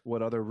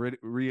what other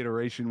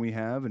reiteration we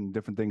have and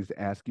different things to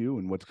ask you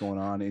and what's going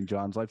on in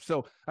John's life.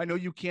 So I know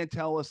you can't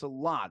tell us a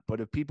lot,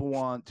 but if people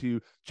want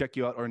to check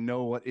you out or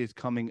know what is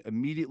coming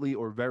immediately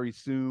or very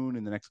soon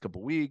in the next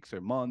couple weeks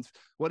or months,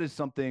 what is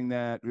something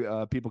that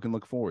people can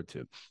look forward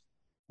to?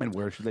 And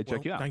where should they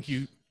check you out? Thank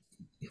you.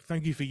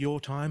 Thank you for your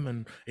time,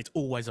 and it's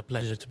always a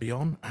pleasure to be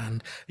on.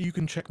 And you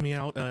can check me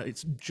out.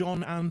 It's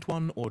John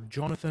Antoine or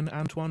Jonathan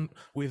Antoine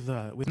with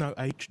no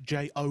H,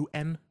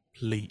 Jon,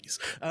 please.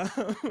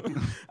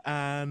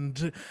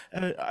 And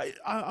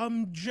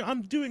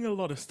I'm doing a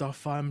lot of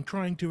stuff. I'm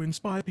trying to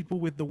inspire people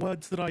with the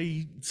words that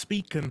I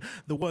speak and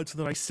the words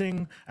that I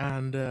sing.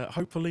 And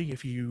hopefully,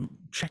 if you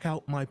check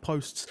out my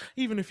posts,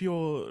 even if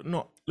you're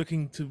not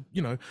looking to,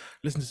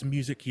 listen to some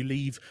music, you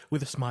leave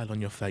with a smile on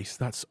your face.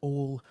 That's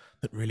all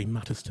that really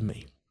matters to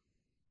me.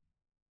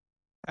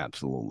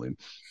 Absolutely.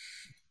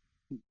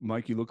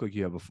 Mike, you look like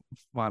you have a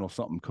final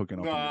something cooking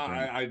up. No,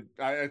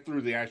 I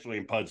threw the Ashley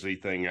and Pudsey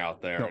thing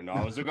out there, and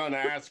I was going to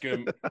ask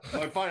him.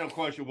 My final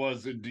question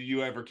was, do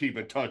you ever keep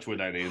in touch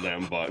with any of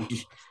them?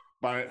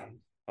 But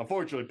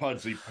unfortunately,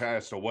 Pudsey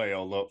passed away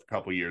a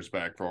couple years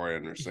back, for I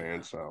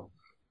understand. So,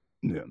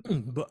 yeah.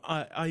 But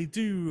I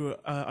do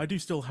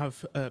still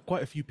have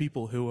quite a few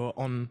people who are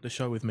on the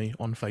show with me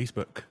on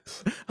Facebook.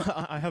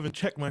 I haven't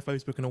checked my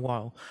Facebook in a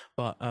while,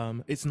 but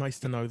it's nice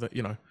to know that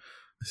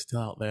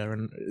still out there,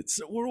 and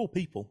we're all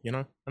people,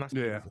 and that's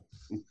beautiful.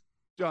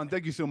 John,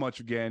 thank you so much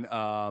again.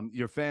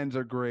 Your fans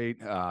are great.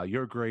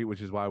 You're great,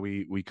 which is why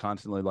we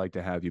constantly like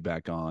to have you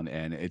back on,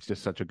 and it's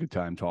just such a good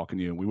time talking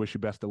to you. And we wish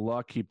you best of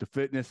luck. Keep the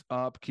fitness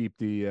up. Keep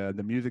the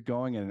music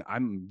going, and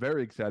I'm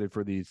very excited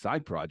for these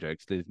side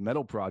projects, these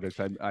metal projects.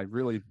 I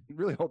really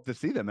hope to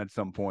see them at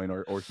some point,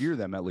 or hear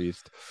them at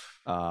least.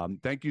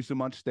 Thank you so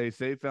much. Stay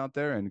safe out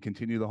there, and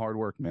continue the hard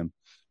work, man.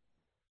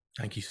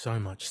 Thank you so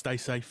much. Stay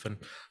safe, and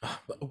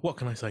what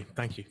can I say?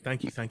 Thank you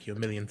a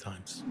million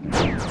times.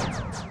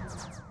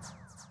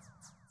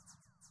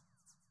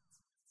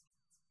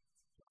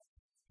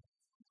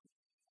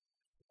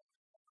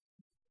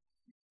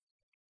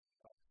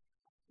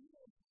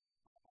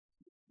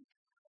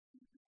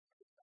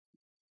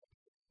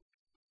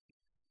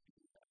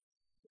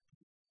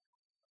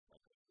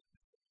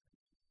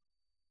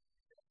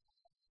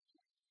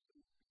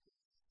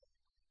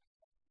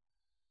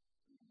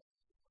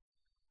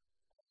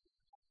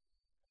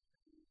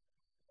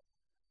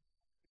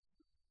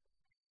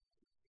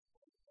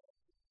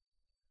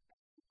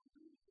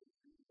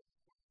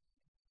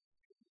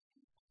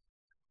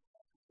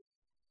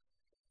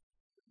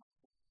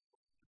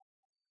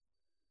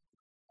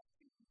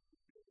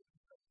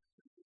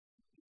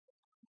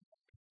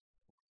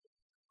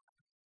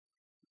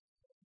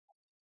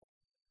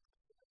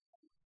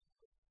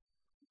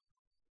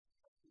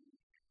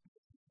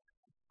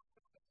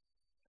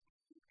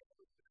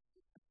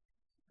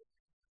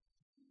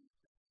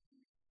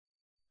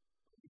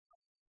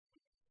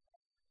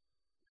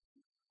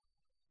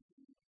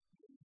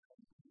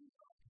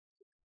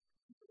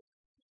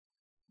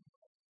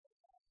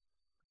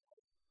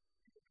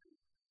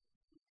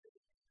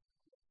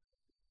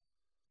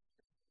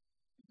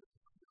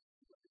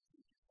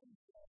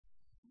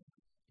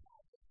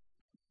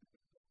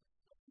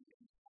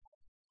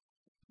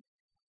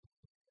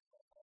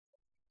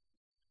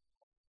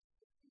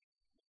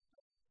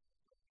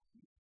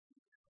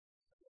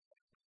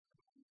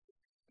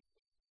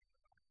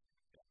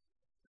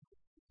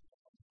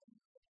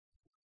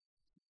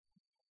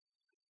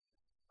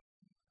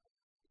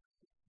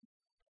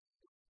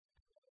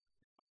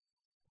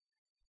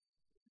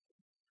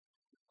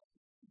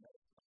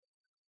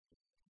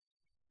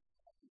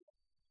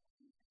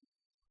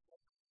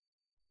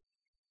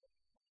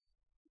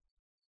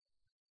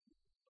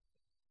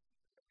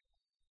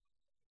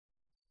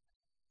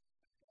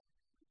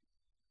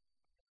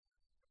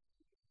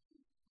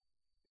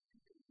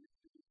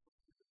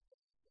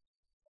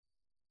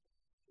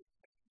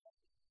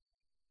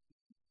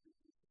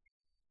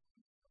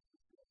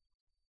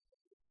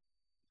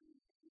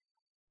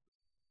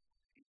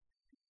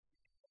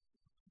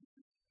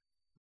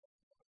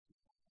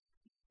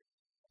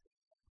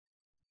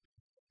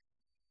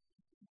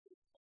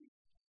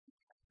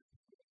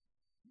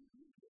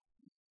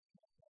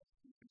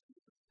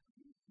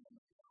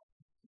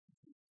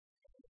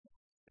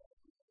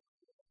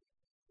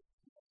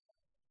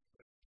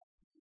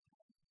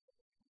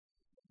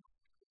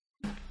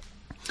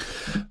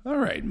 All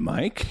right,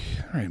 Mike.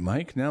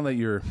 Now that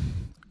you're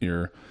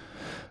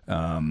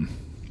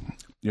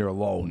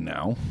alone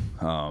now.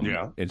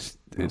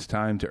 It's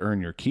time to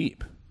earn your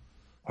keep.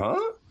 Huh?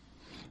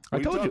 I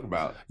What told are you you talking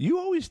about? You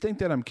always think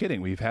that I'm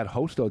kidding. We've had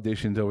host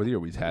auditions over the year.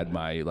 We've had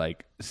my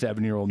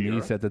 7-year-old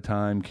niece at the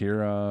time,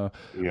 Kira.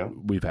 Yeah.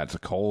 We've had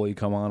Sicoli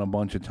come on a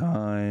bunch of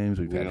times.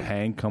 We've had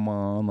Hank come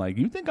on.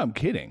 You think I'm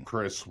kidding?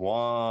 Chris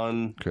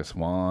Swan,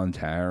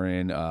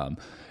 Taryn.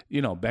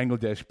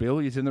 Bangladesh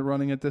Billy's in the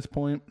running at this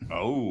point.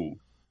 Oh,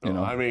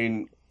 I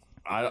mean,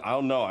 I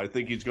don't know. I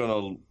think he's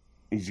gonna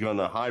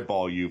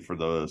highball you for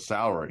the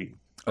salary.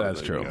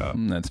 That's true.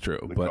 That's true.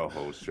 The but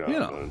co-host job.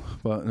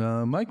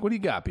 Mike, what do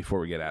you got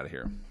before we get out of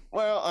here?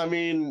 Well, I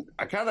mean,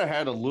 I kind of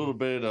had a little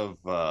bit of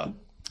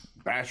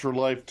bachelor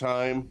life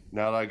time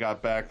now that I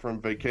got back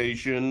from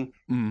vacation.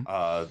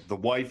 The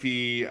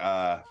wifey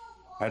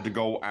had to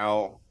go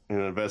out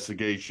in an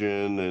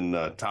investigation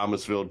in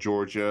Thomasville,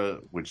 Georgia,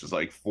 which is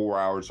 4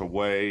 hours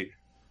away.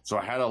 So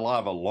I had a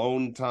lot of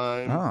alone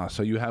time.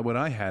 So you had what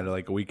I had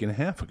a week and a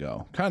half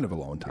ago, kind of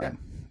alone time,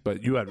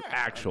 but you had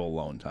actual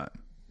alone time.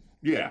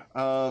 Yeah.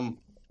 I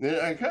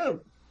kind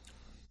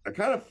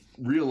of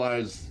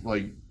realized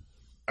I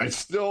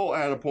still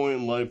at a point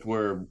in life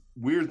where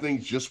weird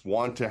things just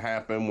want to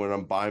happen when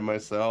I'm by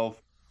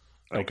myself.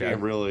 I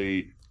can't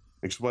really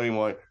explain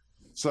why.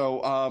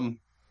 So,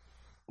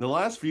 the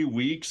last few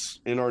weeks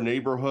in our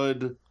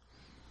neighborhood,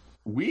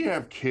 we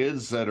have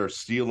kids that are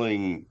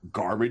stealing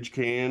garbage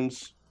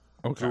cans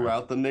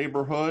throughout the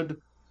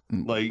neighborhood.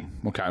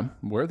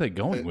 Where are they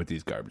going with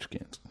these garbage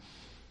cans?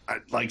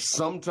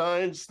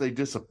 Sometimes they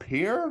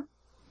disappear.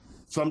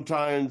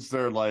 Sometimes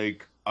they're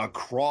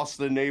across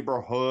the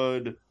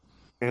neighborhood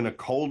in a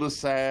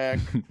cul-de-sac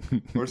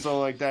or something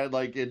like that.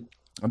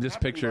 I'm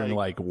just picturing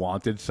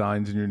wanted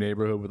signs in your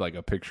neighborhood with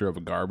a picture of a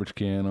garbage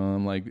can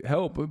on,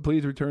 help,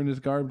 please return this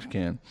garbage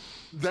can.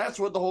 That's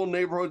what the whole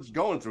neighborhood's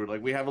going through.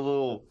 We have a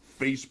little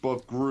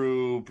Facebook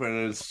group,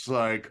 and it's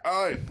all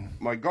right,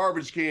 my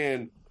garbage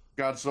can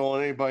got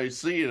stolen. Anybody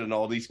see it? And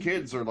all these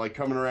kids are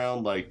coming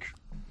around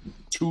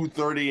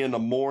 2:30 in the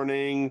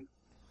morning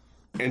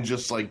and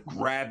just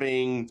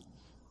grabbing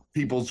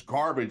people's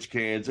garbage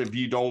cans if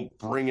you don't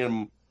bring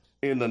them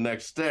in the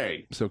next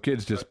day. So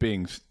kids just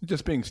being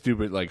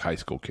stupid like high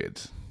school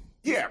kids.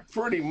 Yeah,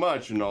 pretty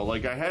much.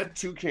 I had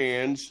 2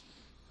 cans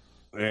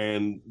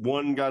and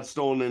one got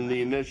stolen in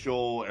the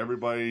initial.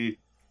 Everybody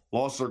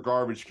lost their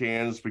garbage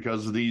cans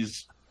because of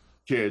these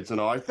kids and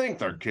all. I think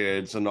they're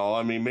kids and all.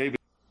 I mean, maybe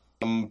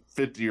some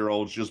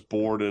 50-year-olds just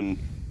bored and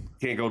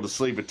can't go to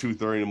sleep at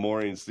 2:30 in the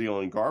morning and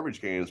stealing garbage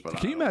cans. But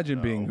can you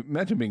imagine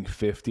being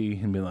 50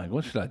 and being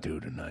what should I do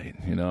tonight?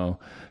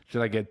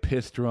 Should I get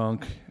pissed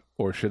drunk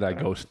or should I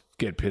go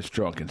get pissed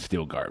drunk and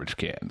steal garbage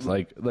cans?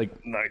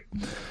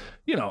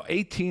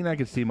 18, I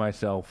could see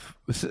myself.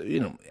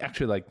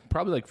 Actually,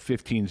 probably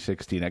 15,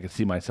 16, I could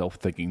see myself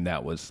thinking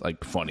that was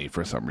funny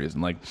for some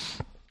reason. I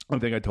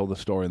think I told the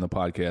story in the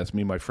podcast.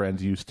 Me and my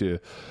friends used to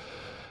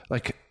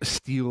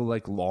steal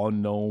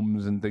lawn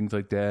gnomes and things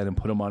like that and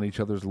put them on each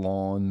other's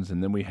lawns.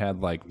 And then we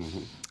had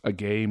a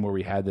game where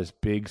we had this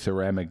big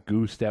ceramic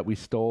goose that we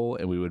stole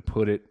and we would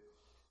put it.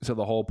 So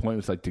the whole point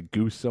was to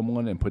goose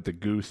someone and put the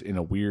goose in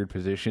a weird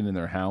position in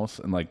their house.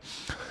 And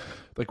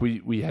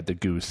we had the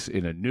goose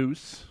in a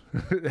noose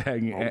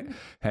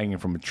hanging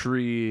from a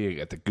tree. I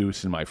got the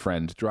goose in my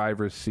friend's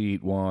driver's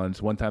seat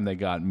once. One time they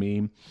got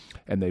me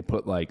and they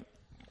put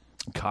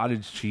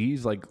cottage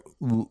cheese,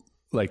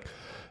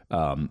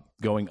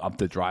 going up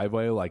the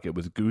driveway it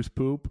was goose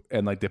poop,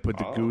 and they put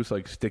the goose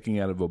sticking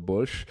out of a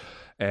bush.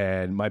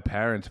 And my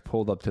parents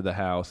pulled up to the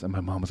house and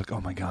my mom was like,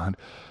 oh my god,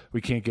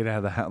 we can't get out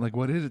of the house.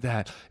 What is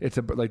that? It's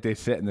they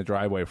sat in the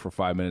driveway for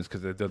 5 minutes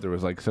because they thought there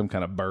was some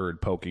kind of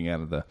bird poking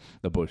out of the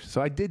bush.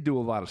 So I did do a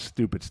lot of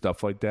stupid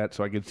stuff like that,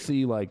 so I could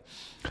see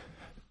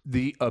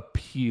the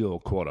appeal,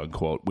 quote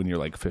unquote, when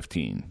you're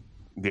 15.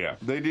 Yeah,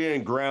 they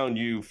didn't ground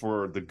you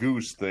for the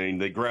goose thing.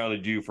 They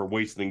grounded you for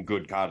wasting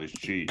good cottage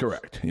cheese.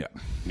 Correct. Yeah.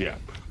 Yeah.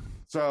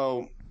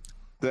 So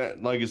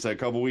that, like I said, a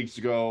couple weeks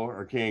ago,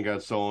 our can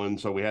got stolen.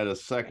 So we had a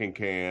second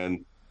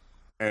can,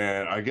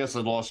 and I guess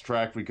I lost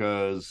track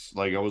because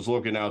I was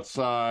looking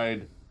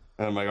outside,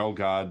 and I'm oh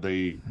god,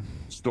 they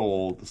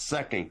stole the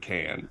second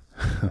can,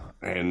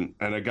 and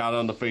I got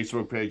on the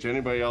Facebook page.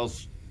 Anybody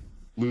else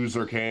lose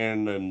their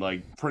can? And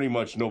pretty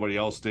much nobody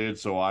else did.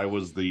 So I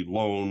was the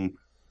lone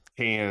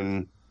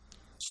can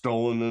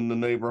stolen in the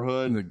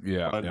neighborhood.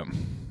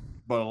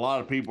 But a lot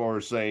of people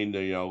are saying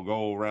to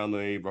go around the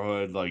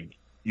neighborhood,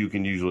 you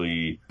can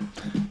usually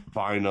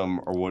find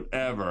them or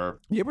whatever.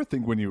 You ever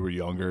think when you were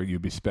younger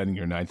you'd be spending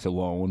your nights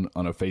alone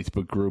on a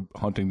Facebook group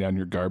hunting down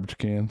your garbage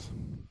cans?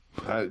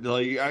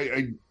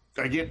 I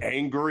I get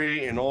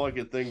angry, and all I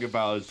can think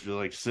about is just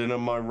like sitting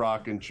in my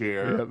rocking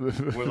chair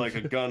with like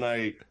a gun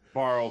I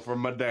borrowed from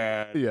my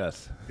dad.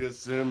 Yes.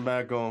 Just sitting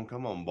back going,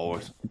 come on,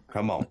 boys.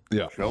 Come on.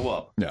 Yeah. Show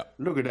up. Yeah.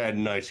 Look at that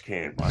nice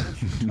can. Why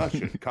don't you touch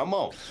it? Come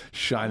on.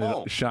 Shine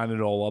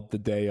it all up the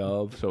day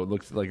of, so it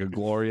looks like a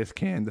glorious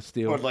can to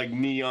steal. Put like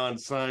neon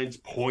signs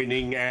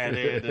pointing at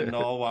it and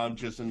all while I'm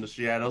just in the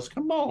shadows.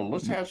 Come on,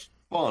 let's have some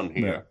fun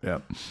here. Yeah.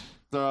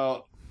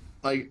 So,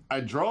 like,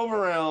 I drove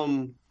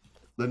around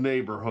the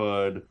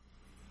neighborhood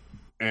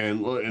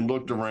and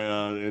looked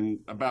around, and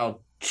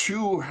about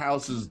 2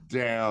 houses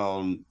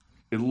down,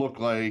 it looked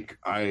like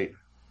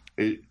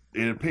it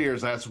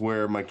appears that's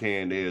where my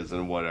can is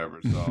and whatever.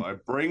 So I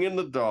bring in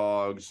the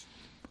dogs,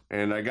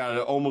 and I got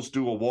to almost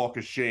do a walk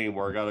of shame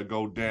where I got to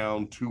go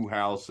down 2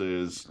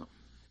 houses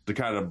to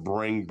kind of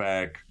bring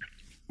back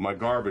my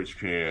garbage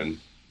can.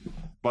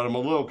 But I'm a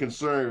little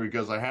concerned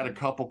because I had a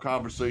couple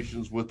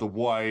conversations with the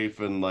wife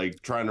and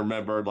like trying to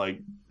remember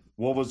like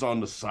what was on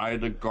the side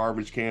of the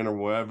garbage can or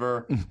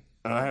whatever.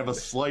 And I have a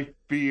slight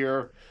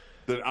fear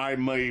that I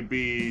may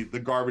be the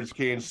garbage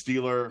can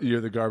stealer. You're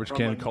the garbage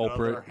can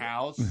culprit.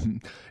 House.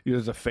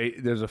 There's a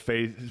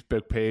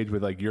Facebook page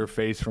with like your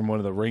face from one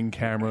of the Ring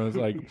cameras.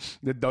 Like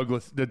the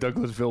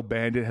Douglasville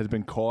Bandit has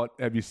been caught.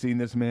 Have you seen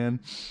this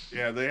man?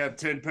 Yeah, they have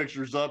 10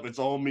 pictures up. It's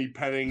all me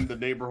petting the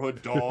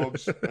neighborhood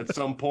dogs at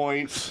some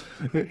point.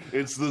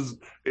 It's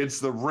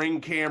the Ring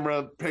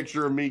camera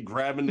picture of me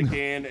grabbing the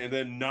can, and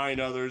then 9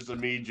 others of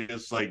me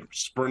just like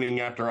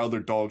sprinting after other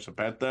dogs to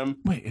pet them.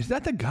 Wait, is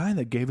that the guy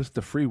that gave us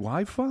the free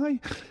Wi-Fi?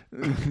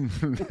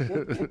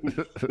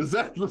 Is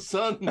that the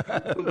son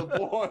of the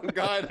boy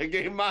guy that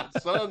gave my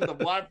son the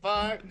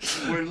Wi-Fi?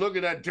 We're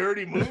looking at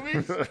dirty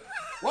movies?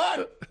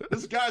 What?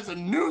 This guy's a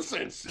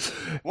nuisance.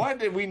 Why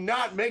did we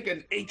not make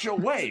an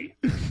HOA?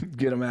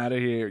 Get him out of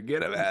here.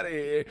 Get him out of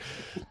here.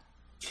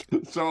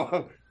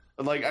 So,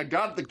 like, I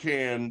got the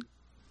can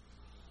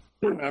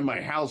at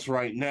my house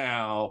right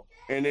now,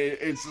 and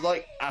it's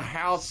like a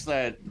house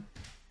that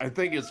I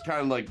think it's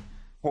kind of like,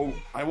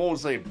 I won't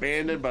say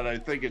abandoned, but I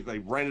think they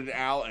rented it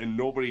out and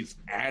nobody's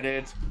at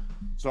it.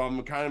 So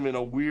I'm kind of in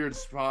a weird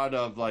spot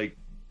of like,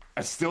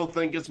 I still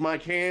think it's my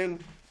can,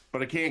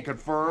 but I can't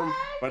confirm.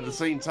 But at the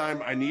same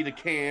time, I need a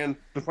can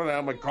to put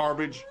out my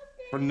garbage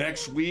for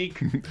next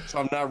week. So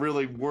I'm not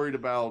really worried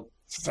about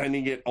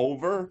sending it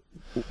over.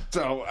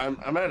 So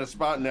I'm at a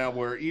spot now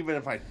where even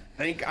if I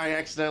think I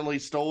accidentally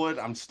stole it,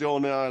 I'm still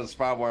not at a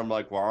spot where I'm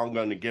like, well, I'm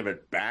going to give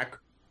it back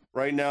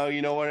right now.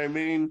 You know what I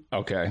mean?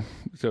 Okay.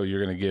 So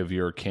you're going to give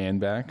your can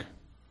back?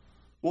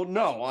 Well,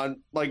 no.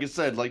 Like I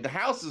said, like the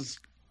house is,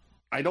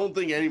 I don't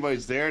think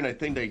anybody's there, and I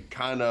think they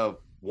kind of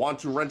want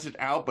to rent it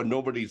out, but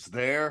nobody's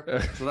there.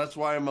 So that's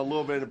why I'm a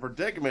little bit in a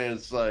predicament.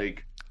 It's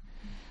like,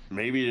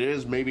 maybe it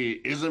is, maybe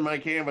it isn't my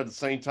can, but at the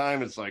same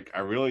time, it's like,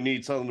 I really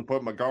need something to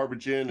put my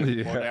garbage in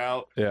and put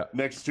out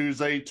next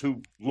Tuesday to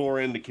lure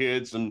in the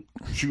kids and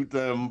shoot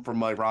them from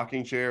my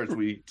rocking chair, as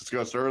we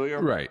discussed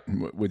earlier. Right.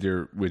 With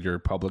your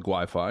public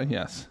Wi-Fi,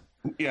 yes.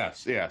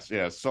 Yes.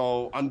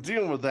 So I'm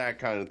dealing with that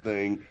kind of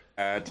thing.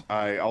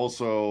 I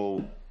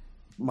also,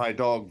 my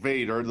dog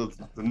Vader, the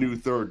new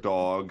third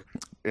dog,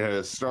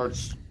 has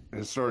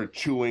started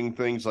chewing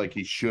things like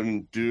he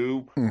shouldn't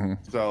do. Mm-hmm.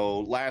 So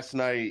last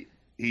night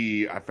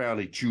I found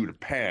he chewed a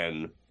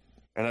pen,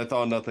 and I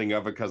thought nothing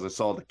of it because I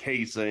saw the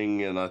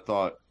casing, and I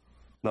thought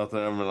nothing.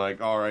 I'm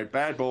like, all right,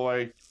 bad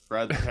boy,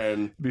 grab the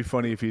pen. It'd be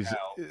funny if he's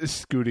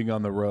scooting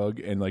on the rug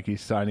and like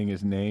he's signing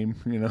his name,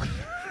 you know.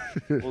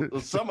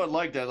 Well, someone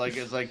like that, like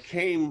as I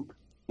came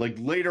like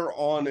later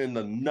on in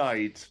the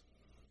night,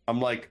 I'm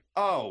like,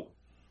 oh,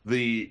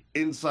 the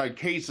inside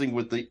casing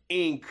with the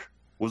ink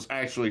was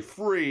actually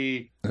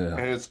free, and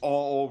it's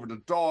all over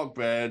the dog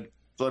bed.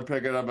 So I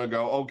pick it up and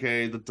go,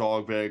 okay, the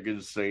dog bed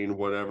is stained,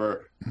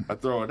 whatever. I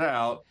throw it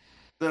out.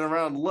 Then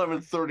around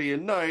 11:30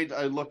 at night,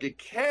 I look at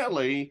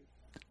Callie,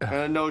 and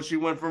I know she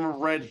went from a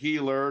red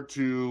healer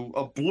to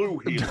a blue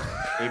healer,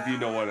 if you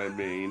know what I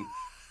mean.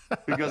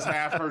 Because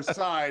half her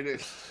side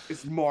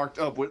is marked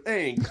up with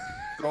ink.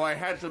 So I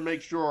had to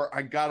make sure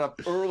I got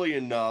up early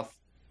enough.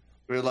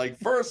 Like,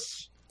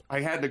 first, I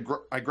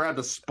grabbed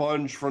a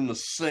sponge from the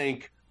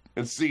sink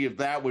and see if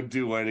that would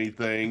do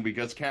anything,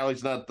 because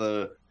Callie's not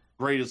the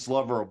greatest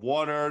lover of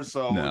water.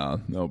 So,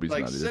 nobody's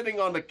like, not sitting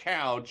on the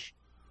couch,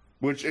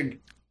 which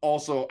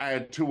also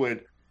add to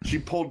it, she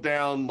pulled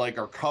down, like,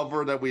 our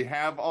cover that we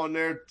have on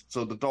there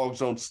so the dogs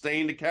don't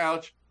stain the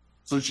couch.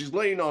 So she's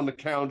laying on the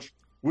couch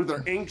with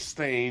her ink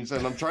stains,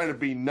 and I'm trying to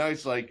be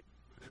nice, like,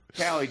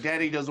 Callie,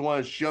 Daddy doesn't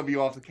want to shove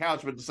you off the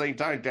couch, but at the same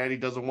time, Daddy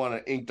doesn't want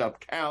an inked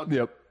up couch.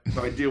 Yep.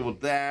 So I deal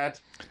with that.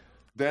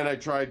 Then I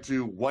tried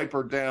to wipe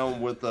her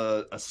down with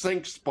a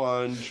sink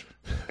sponge,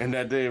 and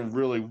that didn't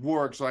really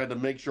work. So I had to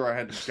make sure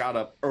I got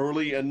up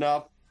early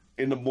enough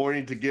in the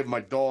morning to give my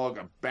dog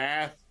a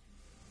bath.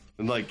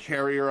 and like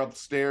carry her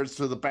upstairs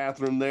to the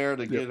bathroom there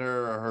to get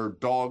her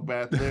dog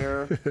bath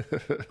there.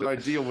 So I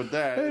deal with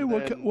that. Hey,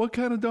 what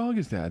kind of dog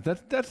is that?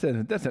 That's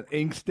an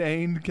ink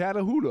stained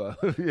Catahoula.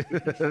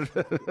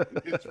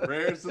 It's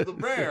rare to the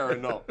rare.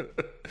 No,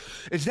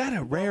 is that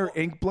a rare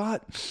ink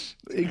blot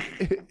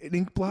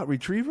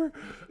retriever?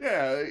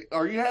 Yeah.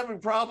 Are you having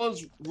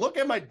problems? Look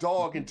at my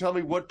dog and tell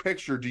me what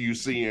picture do you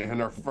see in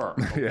her fur.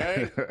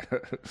 Okay.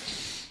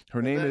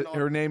 Her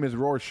name is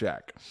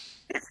Rorschach.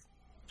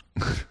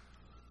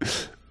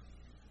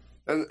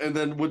 And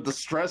then with the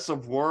stress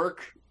of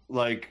work,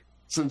 like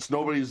since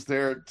nobody's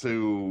there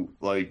to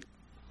like,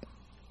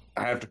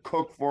 I have to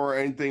cook for or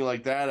anything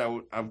like that.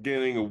 I'm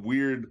getting a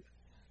weird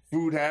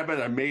food habit.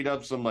 I made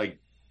up some like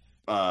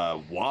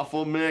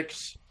waffle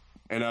mix,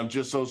 and I'm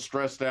just so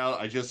stressed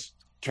out. I just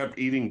kept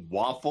eating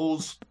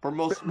waffles for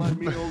most of my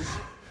meals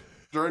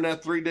during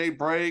that 3-day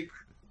break.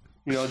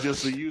 You know,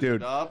 just to use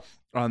it up.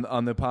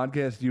 On the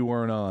podcast you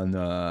weren't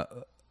on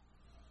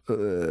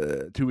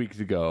 2 weeks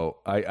ago,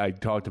 I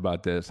talked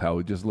about this,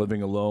 how just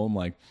living alone,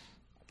 like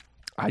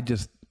I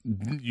just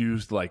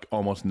used like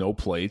almost no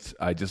plates.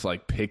 I just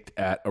like picked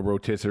at a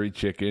rotisserie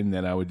chicken,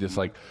 then I would just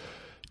like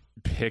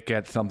pick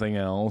at something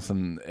else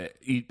and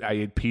eat. I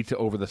ate pizza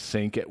over the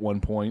sink at one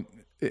point.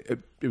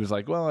 It was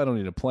like, well, I don't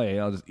need a plate.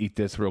 I'll just eat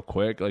this real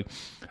quick. Like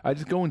I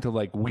just go into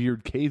like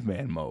weird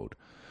caveman mode.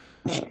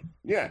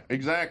 Yeah,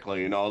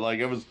 exactly. You know, like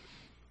it was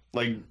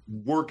like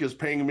work is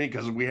paying me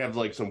because we have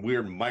like some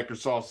weird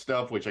Microsoft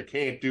stuff, which I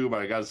can't do,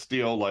 but I got to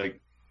still like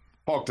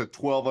talk to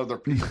 12 other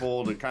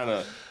people to kind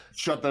of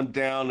shut them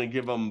down and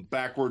give them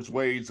backwards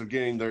ways of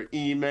getting their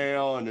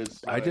email. And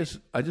it's like,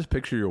 I just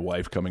picture your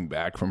wife coming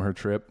back from her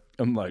trip.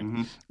 I'm like,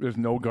 there's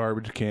no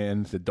garbage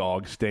cans. The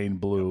dog stained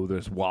blue.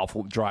 There's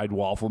dried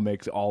waffle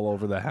mix all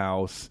over the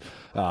house.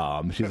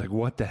 She's like,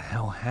 what the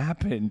hell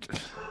happened?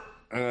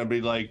 And I'd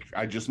be like,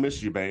 I just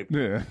missed you, babe.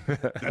 Yeah.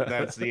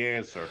 That's the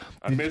answer.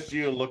 I missed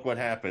you, and look what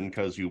happened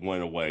because you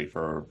went away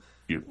for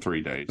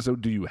 3 days. So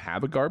do you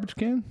have a garbage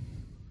can?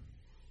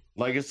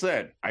 Like I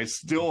said, I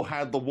still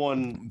had the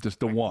one. Just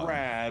the one.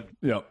 Grabbed.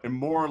 Yep. And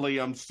morally,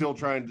 I'm still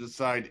trying to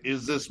decide,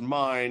 is this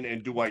mine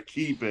and do I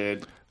keep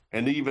it?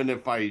 And even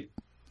if I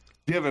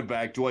give it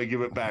back, do I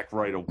give it back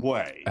right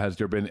away? Has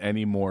there been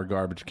any more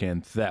garbage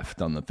can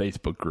theft on the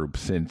Facebook group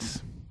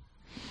since?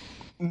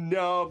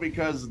 No,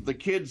 because the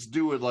kids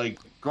do it like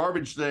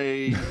garbage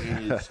day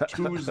is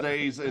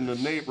Tuesdays in the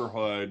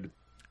neighborhood,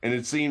 and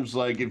it seems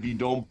like if you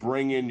don't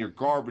bring in your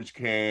garbage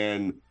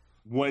can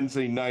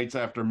Wednesday nights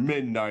after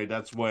midnight,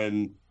 that's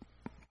when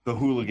the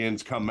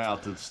hooligans come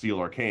out to steal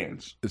our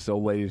cans. So,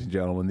 ladies and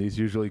gentlemen, these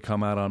usually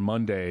come out on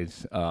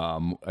Mondays.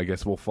 I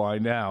guess we'll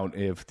find out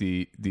if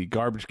the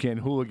garbage can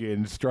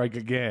hooligans strike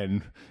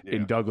again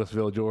in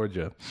Douglasville,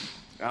 Georgia.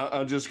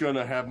 I'm just going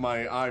to have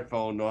my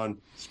iPhone on.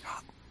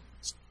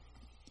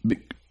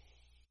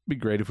 Be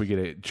great if we get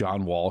a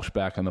John Walsh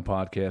back on the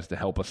podcast to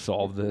help us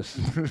solve this.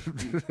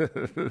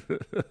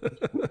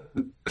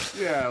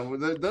 Yeah,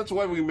 that's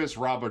why we miss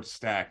Robert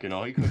Stack. You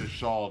know, he could have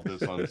solved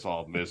this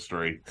unsolved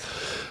mystery.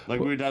 Like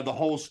we'd have the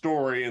whole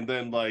story, and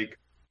then like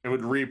it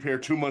would reappear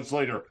 2 months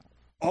later.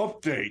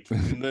 Update,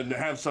 and then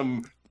have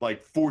some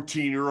like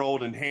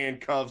 14-year-old in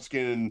handcuffs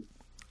getting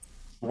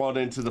brought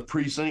into the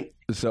precinct.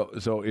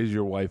 So is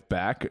your wife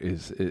back?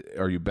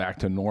 Are you back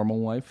to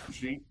normal life?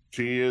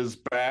 She is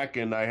back,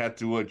 and I had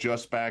to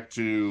adjust back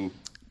to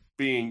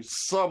being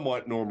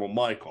somewhat normal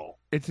Michael.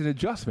 It's an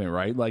adjustment,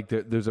 right? Like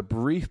there's a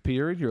brief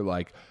period you're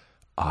like,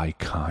 I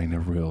kind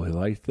of really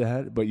like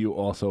that, but you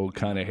also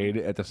kind of hate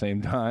it at the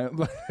same time.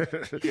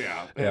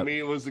 Yeah. Yep. I mean,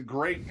 it was a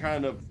great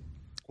kind of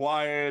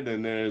quiet,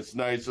 and then it's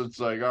nice. It's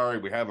like, all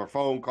right, we have our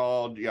phone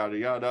call, yada,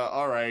 yada.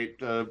 All right,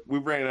 we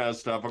ran out of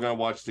stuff. I'm going to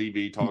watch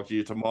TV, talk to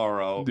you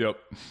tomorrow. Yep.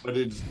 But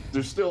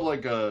there's still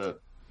like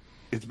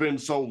it's been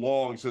so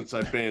long since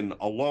I've been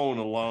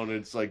alone.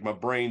 It's like my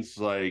brain's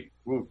like,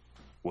 what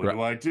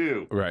do I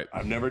do? Right.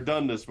 I've never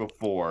done this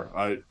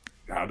before.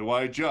 How do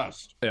I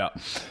adjust? Yeah.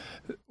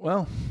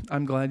 Well,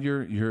 I'm glad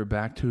you're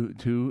back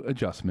to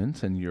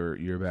adjustments and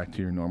you're back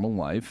to your normal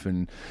life.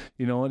 And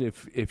you know what?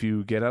 If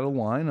you get out of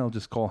line, I'll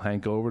just call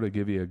Hank over to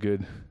give you a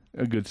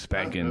good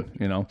spanking.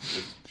 You know.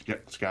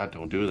 Scott,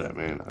 don't do that,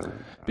 man.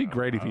 Be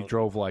great if he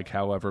drove like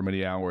however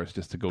many hours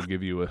just to go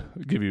give you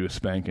a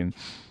spanking.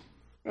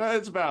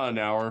 It's about an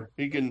hour.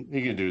 He can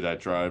do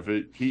that drive.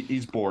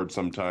 He's bored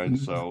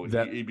sometimes, so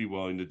he'd be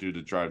willing to do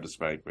the drive to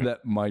spank me.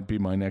 That might be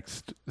my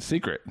next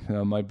secret.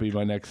 Might be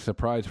my next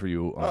surprise for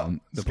you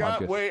on the Scott,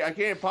 podcast. Wait, I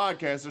can't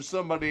podcast. There's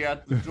somebody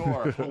at the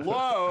door.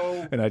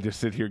 Hello? And I just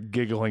sit here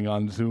giggling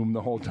on Zoom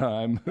the whole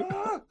time.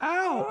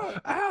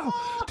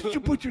 Ow! Did you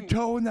put your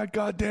toe in that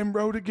goddamn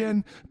road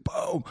again?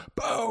 Boom!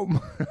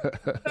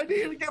 I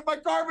need to get my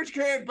garbage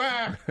can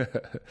back.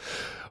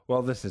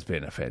 Well, this has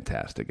been a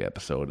fantastic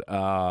episode.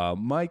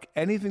 Mike,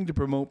 anything to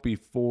promote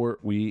before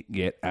we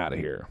get out of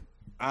here?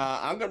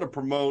 I'm going to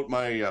promote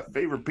my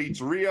favorite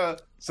pizzeria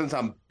since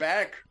I'm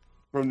back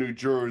from New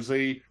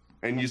Jersey.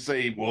 And you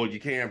say, well, you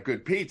can't have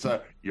good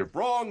pizza. You're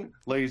wrong,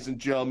 ladies and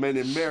gentlemen.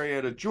 In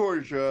Marietta,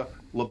 Georgia,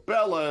 La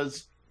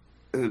Bella's,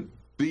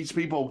 these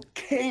people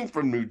came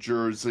from New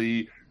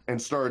Jersey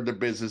and started their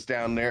business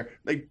down there.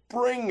 They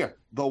bring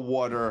the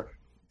water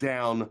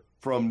down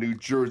from New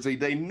Jersey.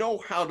 They know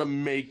how to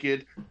make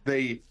it.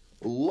 They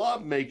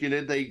love making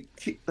it. They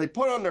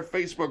put on their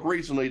Facebook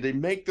recently, they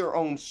make their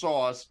own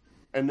sauce,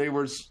 and they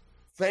were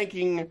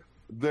thanking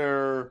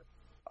their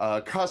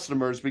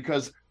customers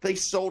because they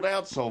sold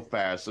out so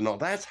fast and all.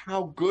 That's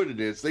how good it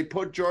is. They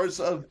put jars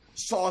of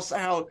sauce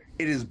out.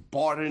 It is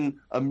bought in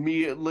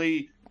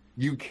immediately.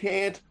 You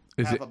can't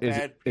have a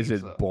bad pizza.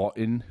 Is it bought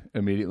in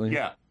immediately?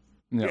 Yeah.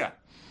 No. Yeah.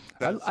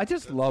 I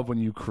just love when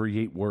you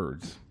create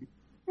words.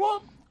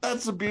 Well,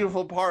 that's the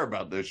beautiful part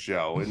about this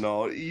show. You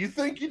know, you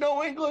think you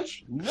know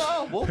English?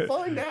 No, we'll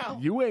find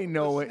out. You ain't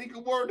know it. Sneak a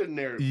word in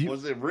there.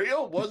 Was it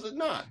real? Was it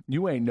not?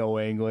 You ain't know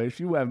English.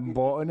 You haven't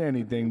bought in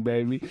anything,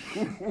 baby.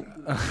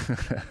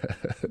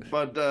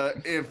 But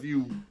if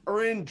you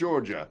are in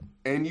Georgia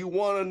and you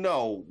want to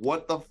know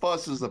what the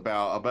fuss is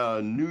about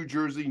a New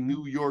Jersey,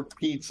 New York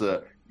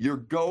pizza, you're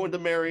going to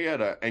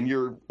Marietta and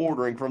you're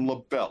ordering from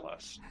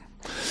Labella's.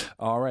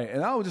 All right,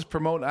 and I'll just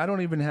promote. I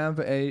don't even have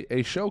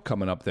a show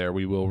coming up there.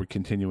 We will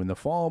continue in the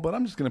fall, but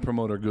I'm just going to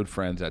promote our good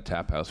friends at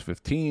Tap House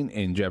 15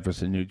 in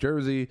Jefferson, New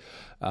Jersey.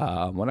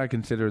 What I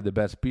consider the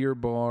best beer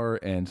bar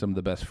and some of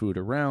the best food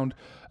around.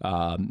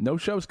 No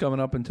shows coming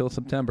up until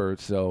September,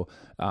 so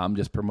I'm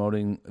just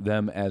promoting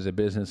them as a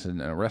business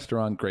and a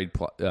restaurant. Great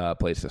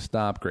place to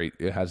stop. Great.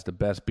 It has the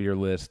best beer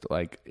list,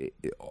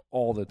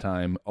 all the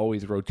time.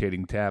 Always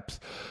rotating taps.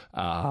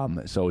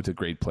 So it's a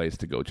great place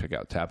to go check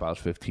out Tap House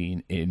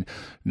 15 in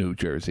New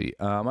Jersey.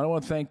 I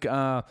want to thank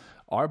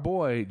our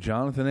boy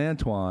Jonathan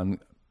Antoine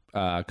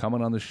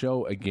coming on the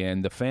show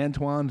again. The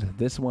Fantwans,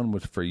 this one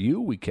was for you.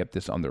 We kept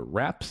this under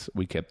wraps.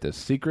 We kept this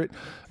secret.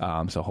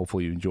 So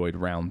hopefully you enjoyed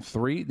round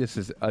 3. This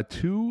is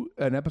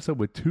an episode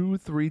with 2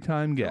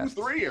 3-time guests.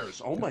 2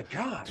 3-ers. Oh my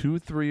God. 2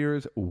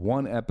 3-ers,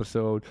 1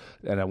 episode.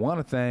 And I want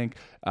to thank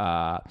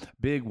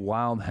Big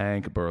Wild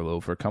Hank Burlow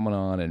for coming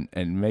on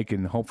and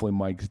making hopefully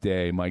Mike's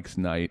day, Mike's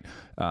night.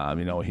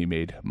 He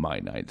made my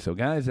night. So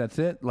guys, that's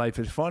it. Life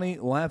is funny.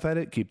 Laugh at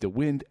it. Keep the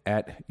wind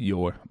at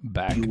your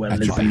back. You are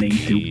listening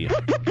to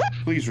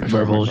Please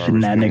Verbal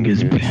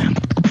Shenanigans We.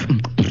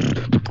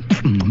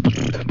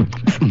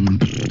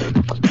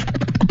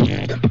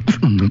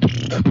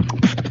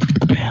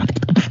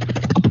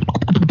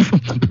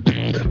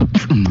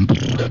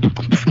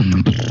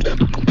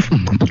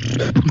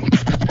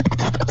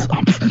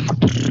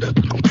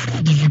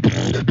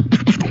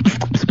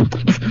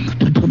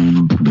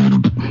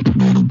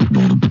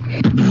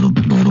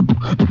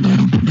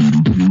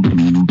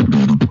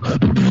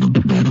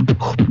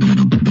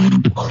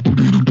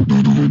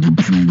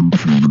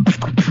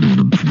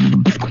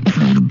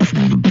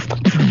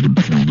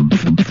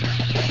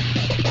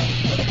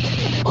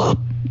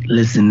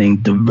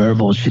 Listening to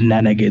Verbal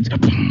Shenanigans.